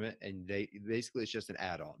legitimate, and basically it's just an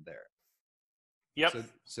add-on there. Yep.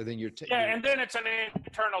 So then and then it's an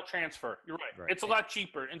internal transfer. You're right. It's a lot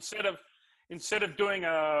cheaper. Instead of doing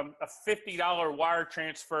a $50 wire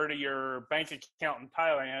transfer to your bank account in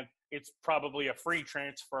Thailand, it's probably a free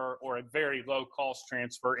transfer or a very low cost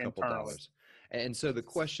transfer internally. And so the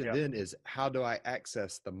question then is, how do I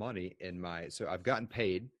access the money so I've gotten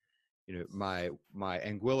paid, my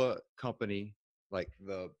Anguilla company, like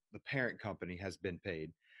the parent company has been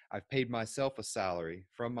paid. I've paid myself a salary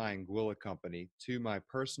from my Anguilla company to my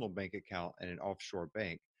personal bank account in an offshore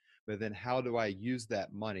bank. But then how do I use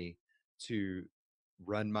that money to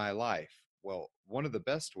run my life? Well, one of the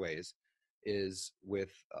best ways is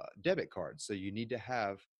with debit cards. So you need to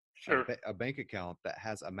have a bank account that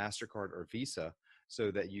has a MasterCard or Visa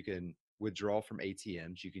so that you can withdraw from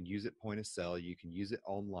ATMs. You can use it point of sale. You can use it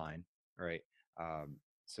online, right?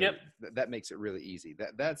 That makes it really easy.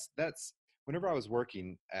 That's whenever I was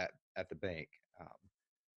working at the bank,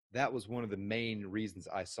 that was one of the main reasons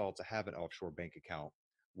I saw to have an offshore bank account,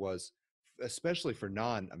 was especially for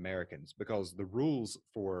non-Americans, because the rules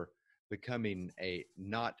for becoming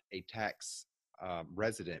not a tax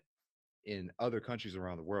resident in other countries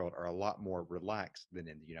around the world are a lot more relaxed than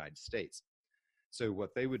in the United States. So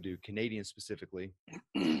what they would do, Canadians specifically,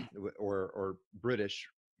 or British,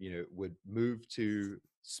 would move to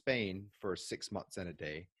Spain for 6 months and a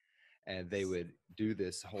day, and they would do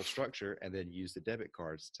this whole structure and then use the debit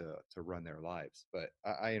cards to run their lives. But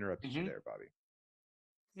I interrupted you there, Bobby.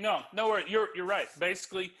 No, you're right.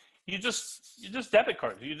 Basically, you just debit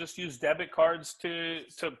cards. You just use debit cards to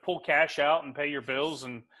pull cash out and pay your bills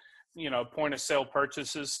and point of sale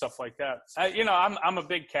purchases, stuff like that. I'm a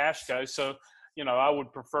big cash guy, so I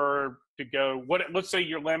would prefer to go. Let's say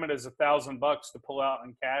your limit is $1,000 to pull out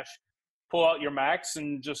in cash. Pull out your max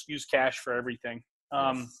and just use cash for everything.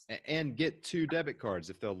 And get 2 debit cards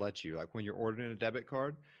if they'll let you. Like when you're ordering a debit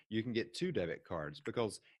card, you can get 2 debit cards,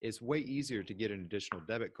 because it's way easier to get an additional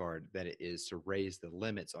debit card than it is to raise the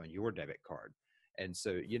limits on your debit card. And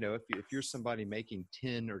so, if you're somebody making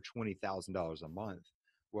 $10,000 or $20,000 a month,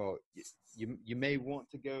 well, you may want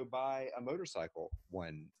to go buy a motorcycle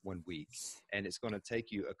one week, and it's going to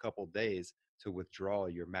take you a couple days to withdraw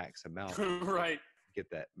your max amount. Right. Get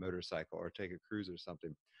that motorcycle or take a cruise or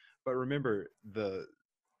something. But remember,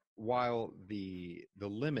 while the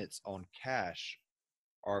limits on cash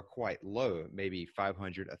are quite low, maybe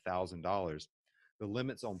 $500, $1,000, the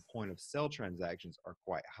limits on point of sale transactions are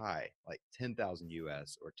quite high, like 10,000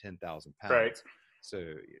 US or 10,000 pounds. Right.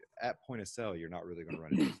 So at point of sale, you're not really going to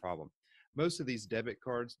run into a problem. Most of these debit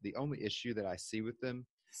cards, the only issue that I see with them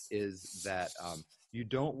is that you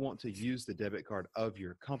don't want to use the debit card of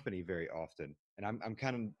your company very often. And I'm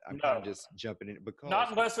kind of just jumping in, because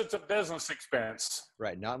not unless it's a business expense.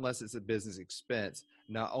 Right. Not unless it's a business expense.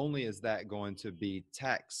 Not only is that going to be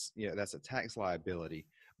tax, that's a tax liability,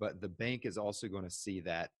 but the bank is also going to see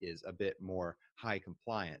that is a bit more high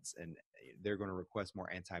compliance, and they're going to request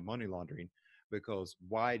more anti-money laundering, because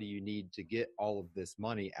why do you need to get all of this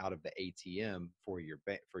money out of the ATM for your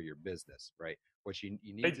business, right? What you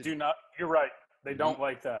need They do not. You're right. They don't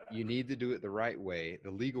like that. You need to do it the right way, the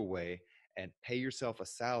legal way, and pay yourself a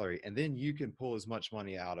salary, and then you can pull as much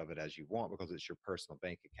money out of it as you want, because it's your personal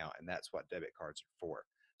bank account, and that's what debit cards are for.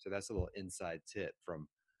 So that's a little inside tip from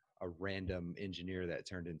a random engineer that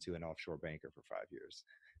turned into an offshore banker for 5 years.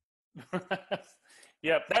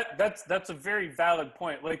 Yeah, that's a very valid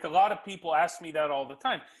point. Like, a lot of people ask me that all the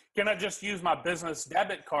time. Can I just use my business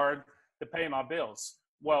debit card to pay my bills?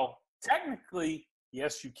 Well, technically,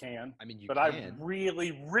 yes, you can. I mean, but I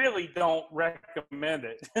really, really don't recommend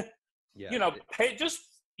it. Yeah, you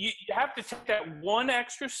have to take that one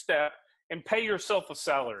extra step and pay yourself a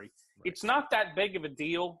salary. Right. It's not that big of a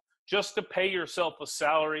deal just to pay yourself a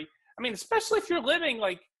salary. I mean, especially if you're living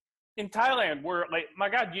like in Thailand, where, like, my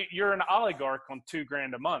God, you're an oligarch on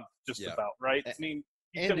 $2,000 a month, just about, right? I mean,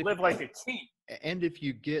 you can live like a king. And if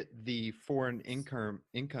you get the foreign income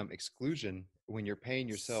exclusion when you're paying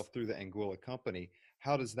yourself through the Anguilla company,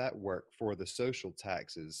 how does that work for the social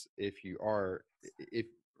taxes?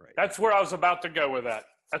 Right. That's where I was about to go with that.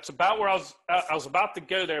 That's about where I was about to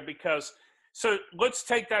go there, because so let's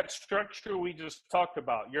take that structure we just talked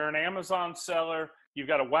about. You're an Amazon seller. You've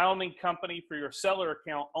got a Wyoming company for your seller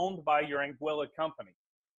account owned by your Anguilla company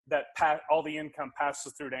that all the income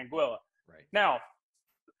passes through to Anguilla. Right. Now,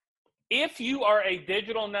 if you are a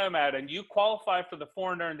digital nomad and you qualify for the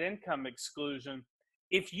foreign earned income exclusion,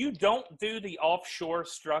 if you don't do the offshore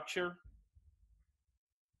structure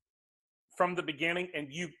from the beginning and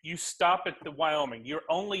you stop at the Wyoming, you're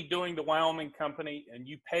only doing the Wyoming company and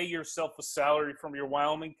you pay yourself a salary from your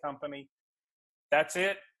Wyoming company, that's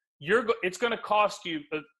it. It's going to cost you,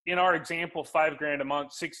 in our example, $5,000 a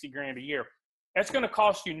month, $60,000 a year. That's going to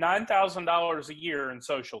cost you $9,000 a year in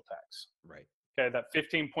social tax. Right. Okay, that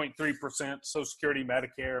 15.3%, Social Security,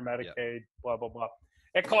 Medicare, Medicaid, blah, blah, blah.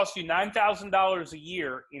 It costs you $9,000 a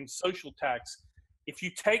year in social tax. If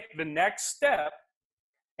you take the next step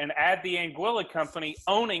and add the Anguilla company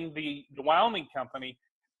owning the Wyoming company,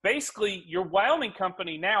 basically your Wyoming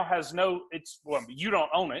company now has you don't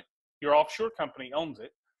own it. Your offshore company owns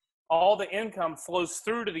it. All the income flows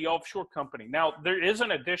through to the offshore company. Now, there is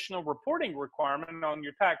an additional reporting requirement on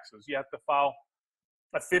your taxes. You have to file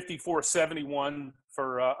a 5471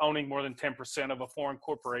 for owning more than 10% of a foreign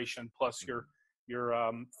corporation, plus your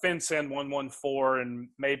FinCEN 114 and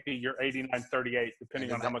maybe your 8938,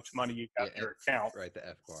 depending on how much money you got in your account. Right, the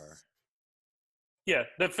FBAR. Yeah,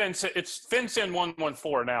 it's FinCEN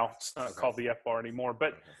 114 now. It's not called the FBAR anymore,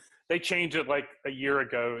 but they changed it like a year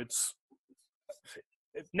ago.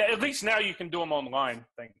 At least now you can do them online,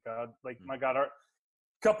 thank God. Like, my God,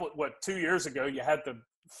 2 years ago, you had to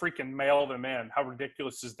freaking mail them in. How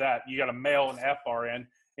ridiculous is that? You got to mail an FBAR in,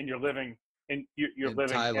 and you're living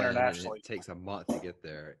Thailand, internationally. It takes a month to get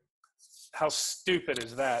there. How stupid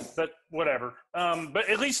is that? But whatever. But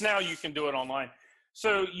at least now you can do it online.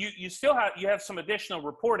 So you still have some additional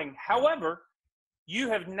reporting. However, you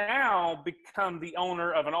have now become the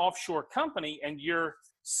owner of an offshore company, and your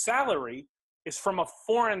salary is from a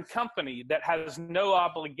foreign company that has no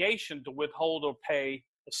obligation to withhold or pay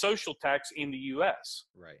social tax in the U.S.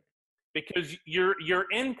 Right. Because your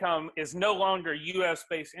income is no longer U.S.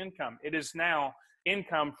 based income. It is now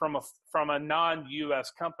income from a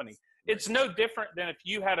non-U.S. company. Right. It's no different than if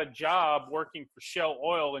you had a job working for Shell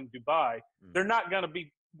Oil in Dubai. They're not going to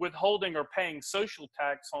be withholding or paying social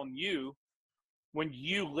tax on you when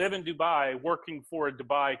you live in Dubai working for a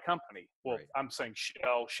Dubai company. Well, right. I'm saying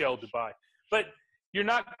Shell Dubai. But you're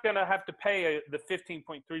not going to have to pay the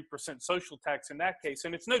 15.3% social tax in that case.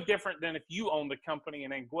 And it's no different than if you own the company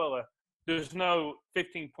in Anguilla. There's no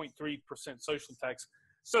 15.3% social tax.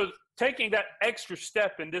 So taking that extra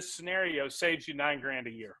step in this scenario saves you $9,000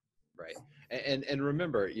 a year. Right. And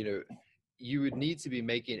remember, you would need to be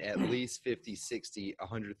making at least 50, 60,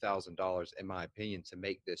 $100,000, in my opinion, to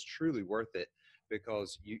make this truly worth it,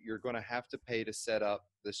 because you're going to have to pay to set up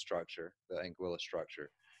the structure, the Anguilla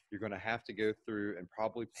structure. You're going to have to go through and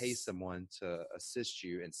probably pay someone to assist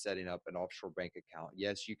you in setting up an offshore bank account.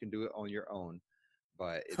 Yes, you can do it on your own,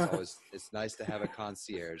 but it's nice to have a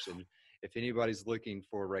concierge. And if anybody's looking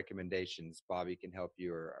for recommendations, Bobby can help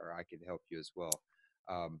you, or I can help you as well.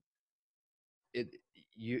 I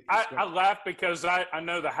laugh because I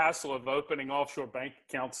know the hassle of opening offshore bank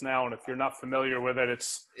accounts now, and if you're not familiar with it,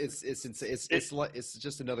 it's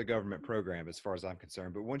just another government program as far as I'm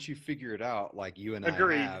concerned. But once you figure it out, like you and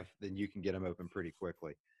Agreed. I have, then you can get them open pretty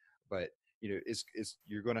quickly. But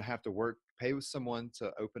you're going to have to pay with someone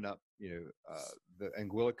to open up, the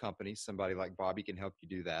Anguilla company. Somebody like Bobby can help you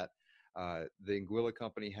do that. The Anguilla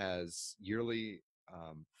company has yearly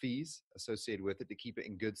fees associated with it to keep it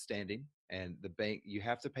in good standing, and the bank, you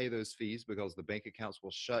have to pay those fees because the bank accounts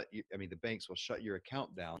will the banks will shut your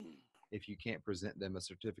account down if you can't present them a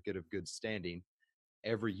certificate of good standing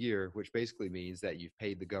every year, which basically means that you've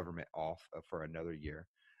paid the government off for another year.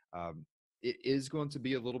 It is going to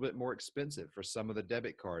be a little bit more expensive for some of the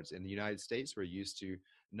debit cards. In the United States, we're used to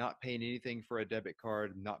not paying anything for a debit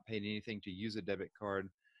card, not paying anything to use a debit card,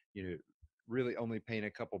 really only paying a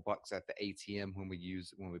couple bucks at the ATM when we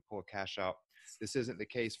pull cash out. This isn't the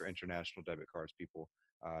case for international debit cards, people.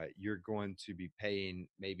 You're going to be paying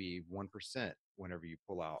maybe 1% whenever you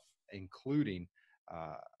pull out, including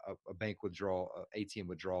a bank withdrawal, ATM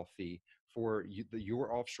withdrawal fee for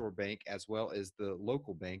your offshore bank, as well as the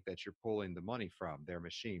local bank that you're pulling the money from, their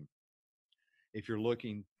machine. If you're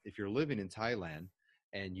living in Thailand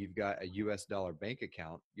and you've got a US dollar bank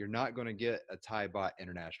account, you're not going to get a Thai baht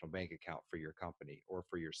international bank account for your company or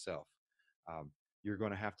for yourself. You're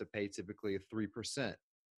going to have to pay typically a 3%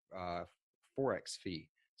 Forex fee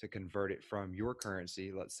to convert it from your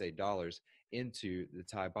currency, let's say dollars, into the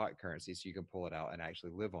Thai baht currency so you can pull it out and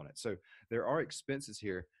actually live on it. So there are expenses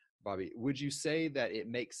here, Bobby. Would you say that it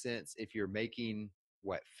makes sense if you're making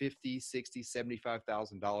 $50, $60,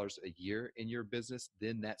 $75,000 a year in your business,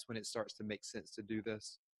 then that's when it starts to make sense to do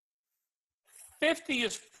this? 50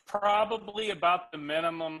 is probably about the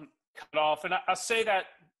minimum cutoff. And I say that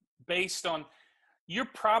based on, you're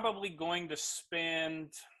probably going to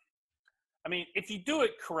spend, if you do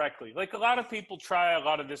it correctly, like a lot of people try a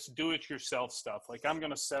lot of this do-it-yourself stuff. Like I'm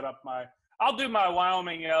going to I'll do my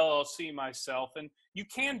Wyoming LLC myself. And you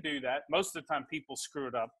can do that. Most of the time people screw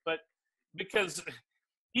it up, but because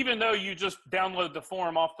even though you just download the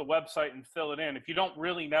form off the website and fill it in, if you don't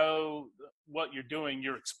really know what you're doing,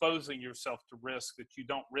 you're exposing yourself to risk that you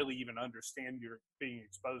don't really even understand you're being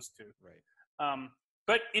exposed to. Right.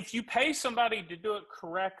 But if you pay somebody to do it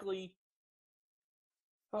correctly,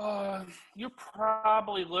 you're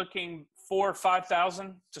probably looking $4,000 or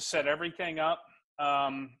 $5,000 to set everything up.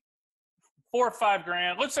 $4,000 or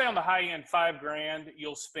 $5,000. Let's say on the high end, $5,000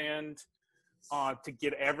 you'll spend to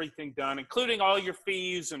get everything done, including all your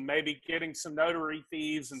fees and maybe getting some notary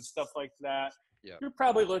fees and stuff like that. Yep. You're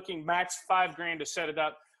probably looking max $5,000 to set it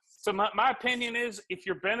up. So my opinion is, if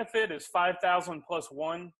your benefit is 5,000 plus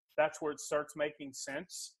one, that's where it starts making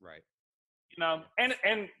sense. Right. And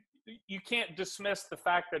you can't dismiss the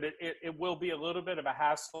fact that it will be a little bit of a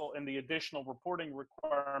hassle and the additional reporting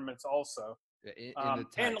requirements also.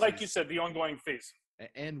 And like you said, the ongoing fees.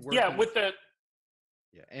 And working with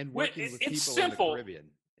people simple. In the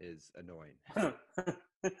Caribbean is annoying.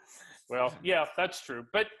 Well, yeah, that's true.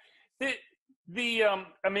 But it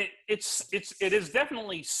is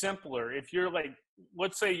definitely simpler if you're like,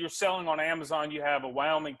 let's say you're selling on Amazon, you have a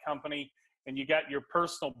Wyoming company and you got your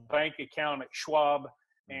personal bank account at Schwab,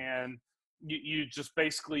 and you just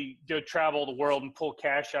basically go travel the world and pull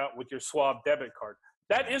cash out with your Schwab debit card.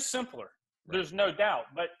 That is simpler. Right. There's no doubt,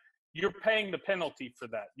 but you're paying the penalty for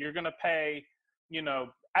that. You're going to pay,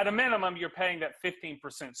 at a minimum, you're paying that 15%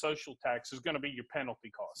 social tax is going to be your penalty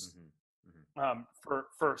cost.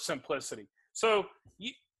 For simplicity. So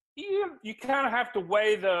you kind of have to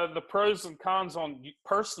weigh the pros and cons on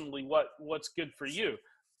personally what's good for you.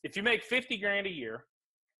 If you make 50 grand a year,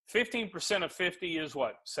 15% of 50 is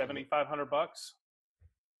what, $7,500?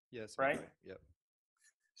 Yes. Right. Yep.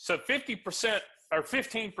 So 50% or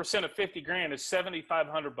 15% of 50 grand is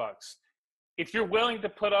 $7,500. If you're willing to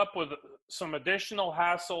put up with some additional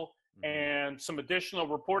hassle and some additional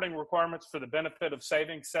reporting requirements for the benefit of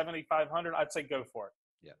saving $7,500, I'd say go for it.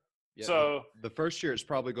 Yeah. So the first year it's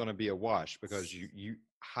probably going to be a wash because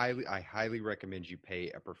I highly recommend you pay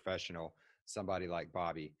a professional, somebody like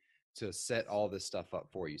Bobby, to set all this stuff up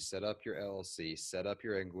for you. Set up your LLC, set up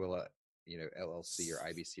your Anguilla, LLC or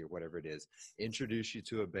IBC or whatever it is. Introduce you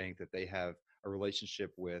to a bank that they have a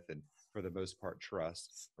relationship with and for the most part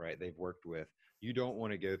trust, right? They've worked with. You don't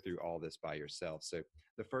want to go through all this by yourself. So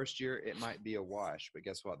the first year it might be a wash, but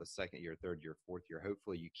guess what? The second year, third year, fourth year,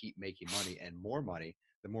 hopefully you keep making money and more money.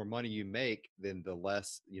 The more money you make, then the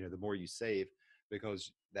less, the more you save,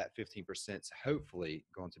 because that 15% is hopefully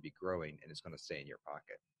going to be growing and it's going to stay in your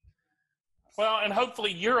pocket. Well, and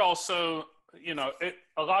hopefully you're also,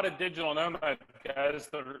 a lot of digital nomad guys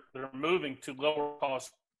they're moving to lower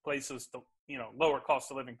cost places to, lower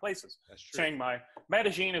cost of living places. That's true. Chiang Mai.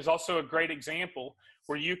 Medellin is also a great example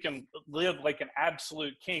where you can live like an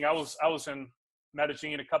absolute king. I was in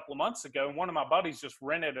Medellin a couple of months ago, and one of my buddies just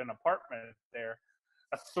rented an apartment there,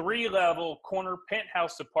 a 3-level corner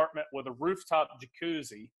penthouse apartment with a rooftop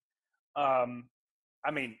jacuzzi. I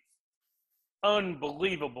mean,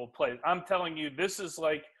 unbelievable place. I'm telling you, this is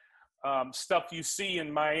like stuff you see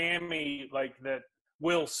in Miami, like that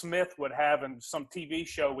Will Smith would have in some TV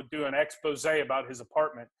show, would do an expose about his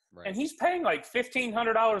apartment. Right. And he's paying like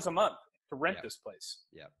 $1,500 a month to rent this place.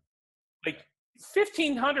 Yeah. Like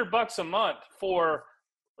 $1,500 a month for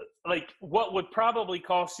like what would probably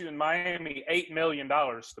cost you in Miami $8 million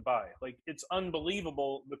to buy. Like, it's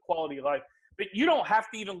unbelievable, the quality of life. But you don't have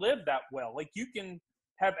to even live that well. Like, you can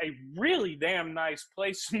have a really damn nice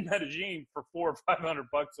place in Medellin for $400 or $500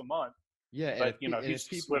 a month. Yeah, but he's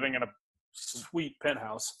just living in a sweet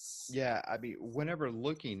penthouse. Yeah, I mean, whenever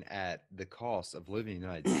looking at the cost of living in the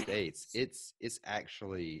United States, it's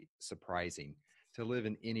actually surprising to live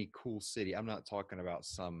in any cool city. I'm not talking about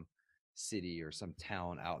some city or some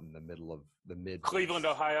town out in the middle of the mid Cleveland,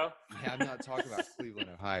 Ohio. Yeah, I'm not talking about Cleveland,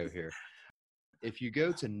 Ohio here. If you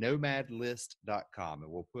go to nomadlist.com,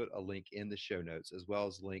 and we'll put a link in the show notes as well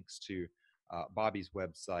as links to Bobby's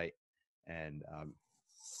website. And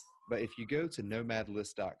but if you go to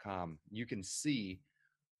nomadlist.com, you can see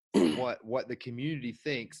what the community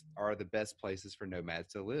thinks are the best places for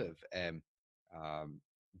nomads to live. And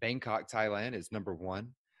Bangkok, Thailand is number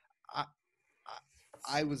one.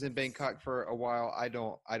 I was in Bangkok for a while. I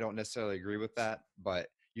don't necessarily agree with that, but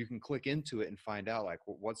you can click into it and find out like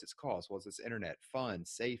what's its cost, what's its internet, fun,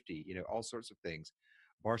 safety, all sorts of things.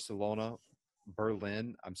 Barcelona,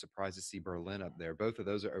 Berlin. I'm surprised to see Berlin up there. Both of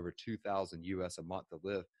those are over 2,000 US a month to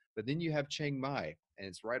live. But then you have Chiang Mai, and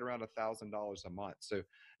it's right around $1,000 a month. So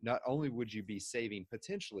not only would you be saving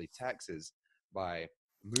potentially taxes by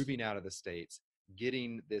moving out of the States,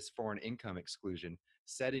 getting this foreign income exclusion,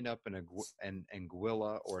 setting up an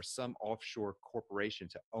Anguilla or some offshore corporation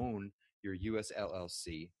to own your US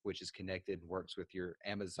LLC, which is connected and works with your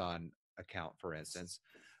Amazon account, for instance.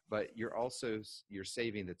 But you're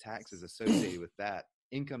saving the taxes associated with that,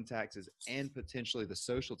 income taxes, and potentially the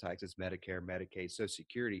social taxes, Medicare, Medicaid, Social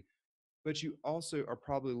Security. But you also are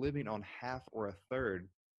probably living on half or a third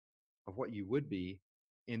of what you would be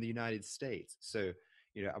in the United States. So,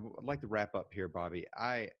 I'd like to wrap up here, Bobby.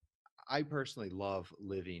 I personally love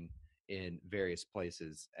living in various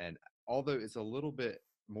places. And although it's a little bit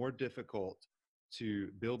more difficult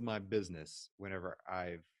to build my business whenever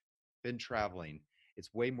I've been traveling,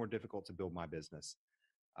 it's way more difficult to build my business.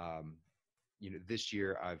 This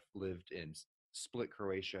year I've lived in Split,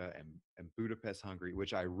 Croatia and Budapest, Hungary,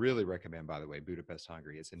 which I really recommend, by the way. Budapest,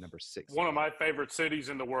 Hungary is in number 6. One of my favorite cities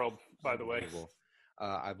in the world, by the way.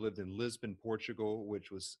 I've lived in Lisbon, Portugal, which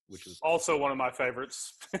was also one of my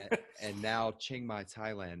favorites. and now Chiang Mai,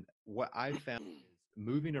 Thailand. What I found is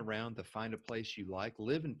moving around to find a place you like,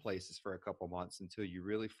 live in places for a couple months until you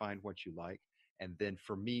really find what you like. And then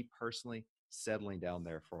for me personally, settling down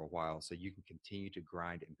there for a while so you can continue to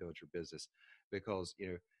grind and build your business. Because,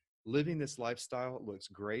 living this lifestyle looks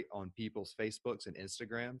great on people's Facebooks and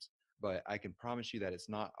Instagrams, but I can promise you that it's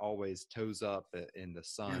not always toes up in the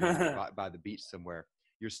sun by the beach somewhere.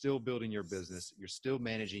 you're still building your business. You're still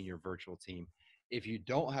managing your virtual team. If you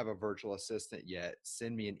don't have a virtual assistant yet,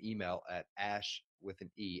 send me an email at Ashe with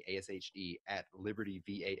an E, ASHE at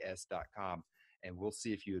libertyvas.com. And we'll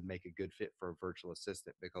see if you would make a good fit for a virtual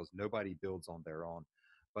assistant, because nobody builds on their own.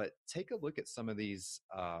 But take a look at some of these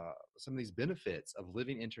benefits of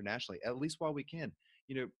living internationally, at least while we can.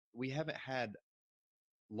 We haven't had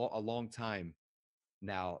a long time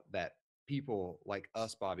now that people like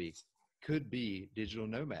us, Bobby, could be digital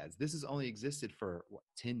nomads. This has only existed for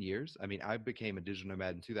 10 years. I mean, I became a digital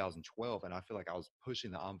nomad in 2012, and I feel like I was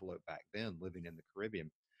pushing the envelope back then, living in the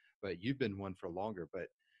Caribbean. But you've been one for longer. But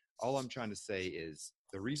all I'm trying to say is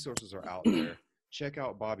the resources are out there. Check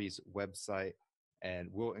out Bobby's website, and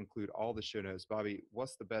we'll include all the show notes. Bobby,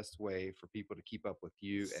 what's the best way for people to keep up with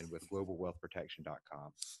you and with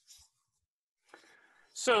globalwealthprotection.com?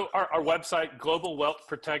 So our website,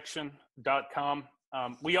 globalwealthprotection.com.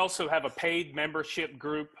 We also have a paid membership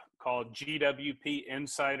group called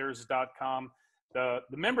gwpinsiders.com. The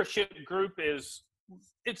membership group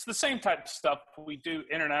it's the same type of stuff. We do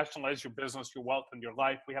internationalize your business, your wealth, and your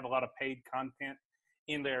life. We have a lot of paid content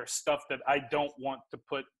in there, stuff that I don't want to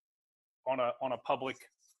put on a public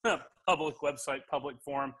website, public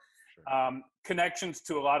forum. Sure. Connections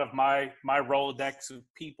to a lot of my Rolodex of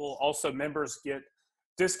people. Also, members get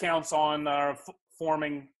discounts on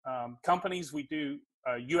forming companies. We do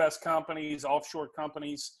U.S. companies, offshore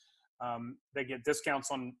companies. They get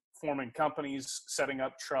discounts on forming companies, setting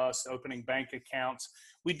up trusts, opening bank accounts.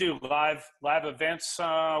 We do live events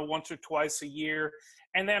once or twice a year.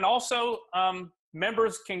 And then also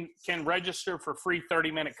members can register for free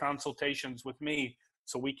 30-minute consultations with me,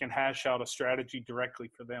 so we can hash out a strategy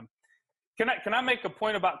directly for them. Can I make a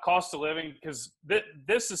point about cost of living? Because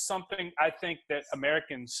this is something I think that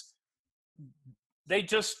Americans,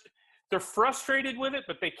 they're frustrated with it,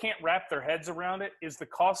 but they can't wrap their heads around it, is the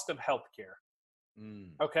cost of healthcare.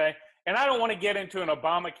 Okay. And I don't want to get into an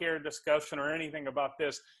Obamacare discussion or anything about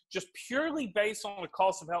this, just purely based on the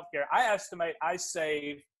cost of healthcare. I estimate I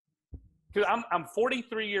save, because I'm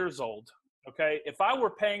 43 years old. Okay. If I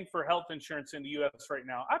were paying for health insurance in the US right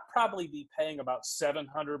now, I'd probably be paying about $700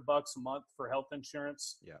 a month for health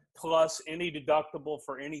insurance, plus any deductible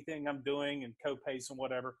for anything I'm doing and co-pays and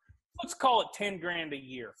whatever. Let's call it 10 grand a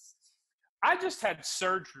year. I just had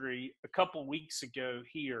surgery a couple weeks ago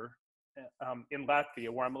here in Latvia,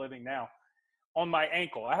 where I'm living now, on my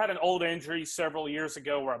ankle. I had an old injury several years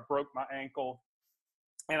ago where I broke my ankle,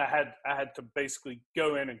 and I had to basically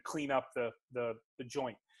go in and clean up the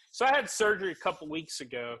joint. So I had surgery a couple weeks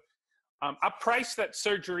ago. I priced that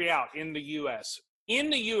surgery out in the U.S. In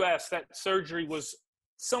the U.S., that surgery was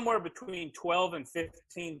somewhere between $12,000 and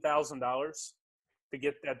 $15,000 to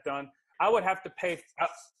get that done. I would have to pay,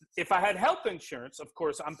 if I had health insurance, of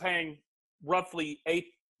course, I'm paying roughly 8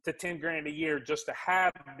 to 10 grand a year just to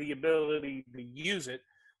have the ability to use it.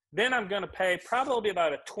 Then I'm going to pay probably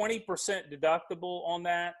about a 20% deductible on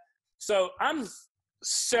that. So I'm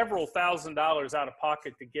several $1,000s out of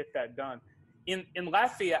pocket to get that done. In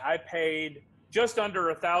Latvia, I paid just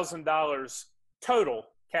under $1,000 total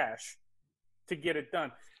cash to get it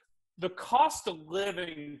done. The cost of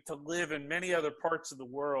living to live in many other parts of the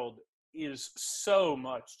world is so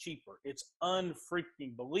much cheaper. It's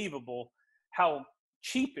unfreaking believable how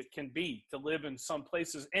cheap it can be to live in some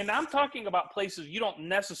places. And I'm talking about places you don't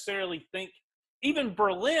necessarily think. Even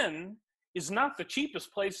Berlin is not the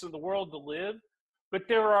cheapest place in the world to live, but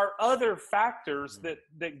there are other factors that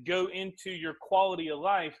go into your quality of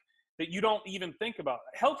life that you don't even think about.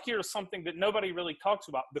 Healthcare is something that nobody really talks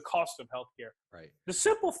about, the cost of healthcare. Right. The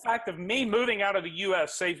simple fact of me moving out of the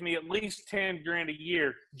U.S. saves me at least 10 grand a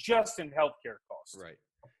year just in healthcare costs. Right.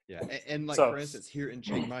 Yeah. And like, for instance, here in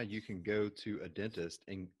Chiang Mai, you can go to a dentist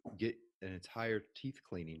and get an entire teeth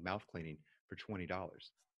cleaning, mouth cleaning for $20.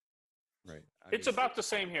 Right. It's about the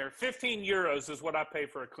same here. 15 euros is what I pay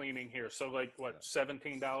for a cleaning here. So like what,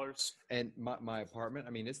 $17? And my apartment,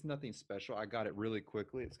 I mean, it's nothing special. I got it really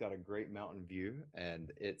quickly. It's got a great mountain view,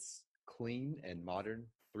 and it's clean and modern,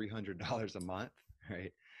 $300 a month.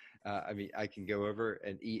 Right. I mean, I can go over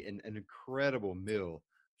and eat an incredible meal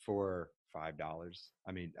for $5.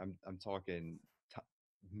 I mean, I'm talking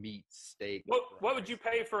meat, steak. What would you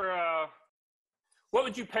pay for What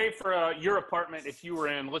would you pay for your apartment if you were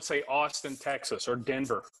in, let's say, Austin, Texas, or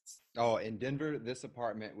Denver? Oh, in Denver, this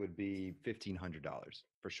apartment would be $1,500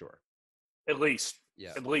 for sure. At least.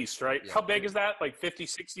 Yeah. At least, right? Yeah. How big is that? Like 50,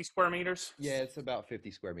 60 square meters? Yeah, it's about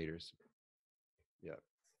 50 square meters. Yeah.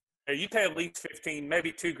 You pay at least 15,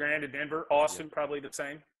 maybe $2 grand in Denver. Austin, probably the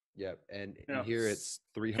same. Yep. And here it's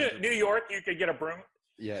 $300. New York, you could get a broom.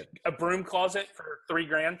 Yeah. A broom closet for $3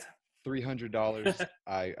 grand. $300.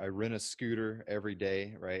 I rent a scooter every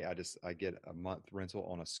day, right? I get a month rental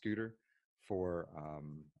on a scooter for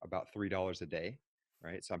about $3 a day,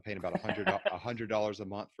 right? So I'm paying about $100 a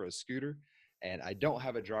month for a scooter, and I don't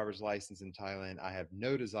have a driver's license in Thailand. I have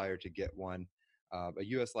no desire to get one. A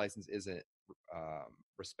U.S. license isn't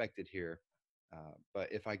respected here,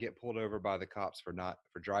 but if I get pulled over by the cops for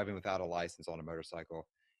driving without a license on a motorcycle,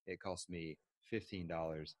 it costs me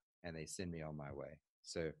 $15, and they send me on my way.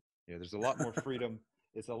 So there's a lot more freedom.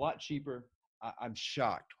 It's a lot cheaper. I'm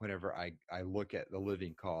shocked whenever I look at the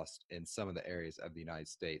living cost in some of the areas of the United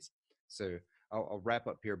States. So I'll wrap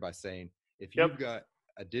up here by saying, if Yep. you've got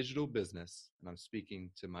a digital business, and I'm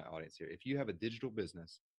speaking to my audience here, if you have a digital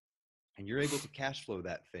business and you're able to cash flow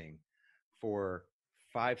that thing for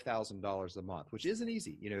 $5,000 a month, which isn't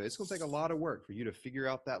easy. It's going to take a lot of work for you to figure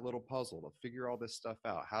out that little puzzle, to figure all this stuff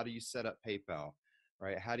out. How do you set up PayPal,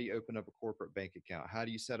 right? How do you open up a corporate bank account? How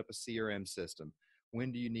do you set up a CRM system?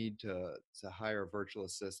 When do you need to hire a virtual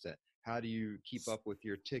assistant? How do you keep up with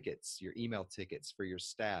your tickets, your email tickets for your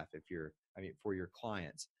staff, for your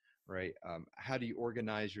clients, right? How do you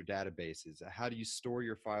organize your databases? How do you store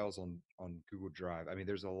your files on Google Drive?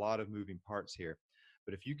 There's a lot of moving parts here.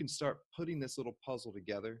 But if you can start putting this little puzzle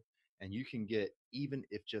together, and you can get, even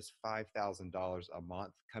if just $5,000 a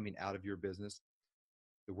month coming out of your business,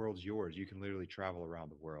 the world's yours. You can literally travel around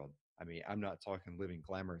the world. I'm not talking living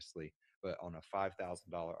glamorously, but on a $5,000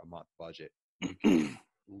 a month budget, you can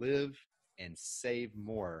live and save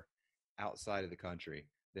more outside of the country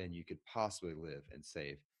than you could possibly live and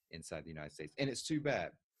save inside the United States. And it's too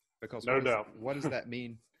bad, because No doubt. what does that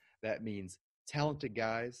mean? That means talented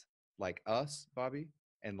guys like us, Bobby,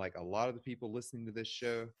 and like a lot of the people listening to this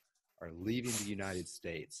show are leaving the United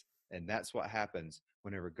States. And that's what happens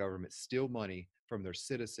whenever governments steal money from their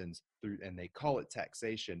citizens and they call it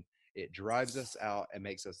taxation. It drives us out and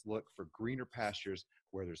makes us look for greener pastures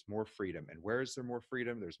where there's more freedom. And where is there more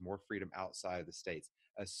freedom? There's more freedom outside of the States,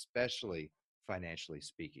 especially financially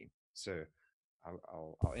speaking. So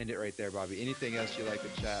I'll end it right there, Bobby. Anything else you'd like to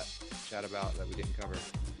chat about that we didn't cover?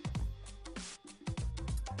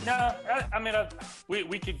 No,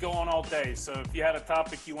 we could go on all day. So if you had a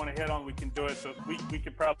topic you want to hit on, we can do it. But we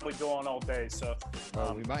could probably go on all day. So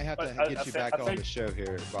we might have to get you back on the show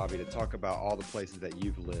here, Bobby, to talk about all the places that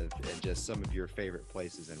you've lived and just some of your favorite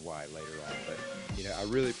places and why later on. But I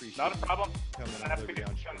really appreciate not a problem. Coming on Liberty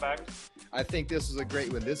come back. I think this was a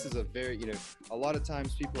great one. This is a very, a lot of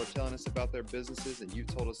times people are telling us about their businesses, and you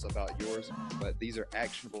told us about yours, but these are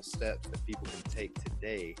actionable steps that people can take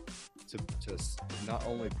today to not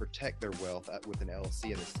only protect their wealth with an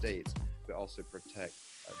LLC in the States, but also protect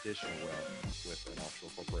additional wealth with an offshore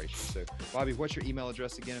corporation. So, Bobby, what's your email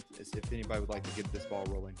address again, if anybody would like to get this ball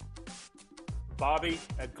rolling?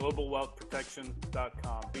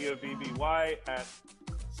 Bobby@globalwealthprotection.com. BOBBY at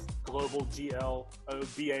global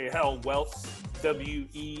GLOBAL wealth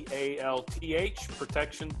WEALTH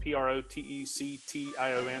protection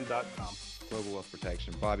PROTECTION.com. Global Wealth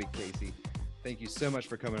Protection. Bobby Casey, thank you so much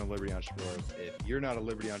for coming on Liberty Entrepreneurs. If you're not a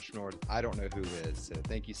Liberty Entrepreneur, I don't know who is. So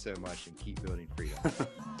thank you so much, and keep building freedom.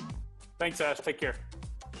 Thanks, Ash. Take care.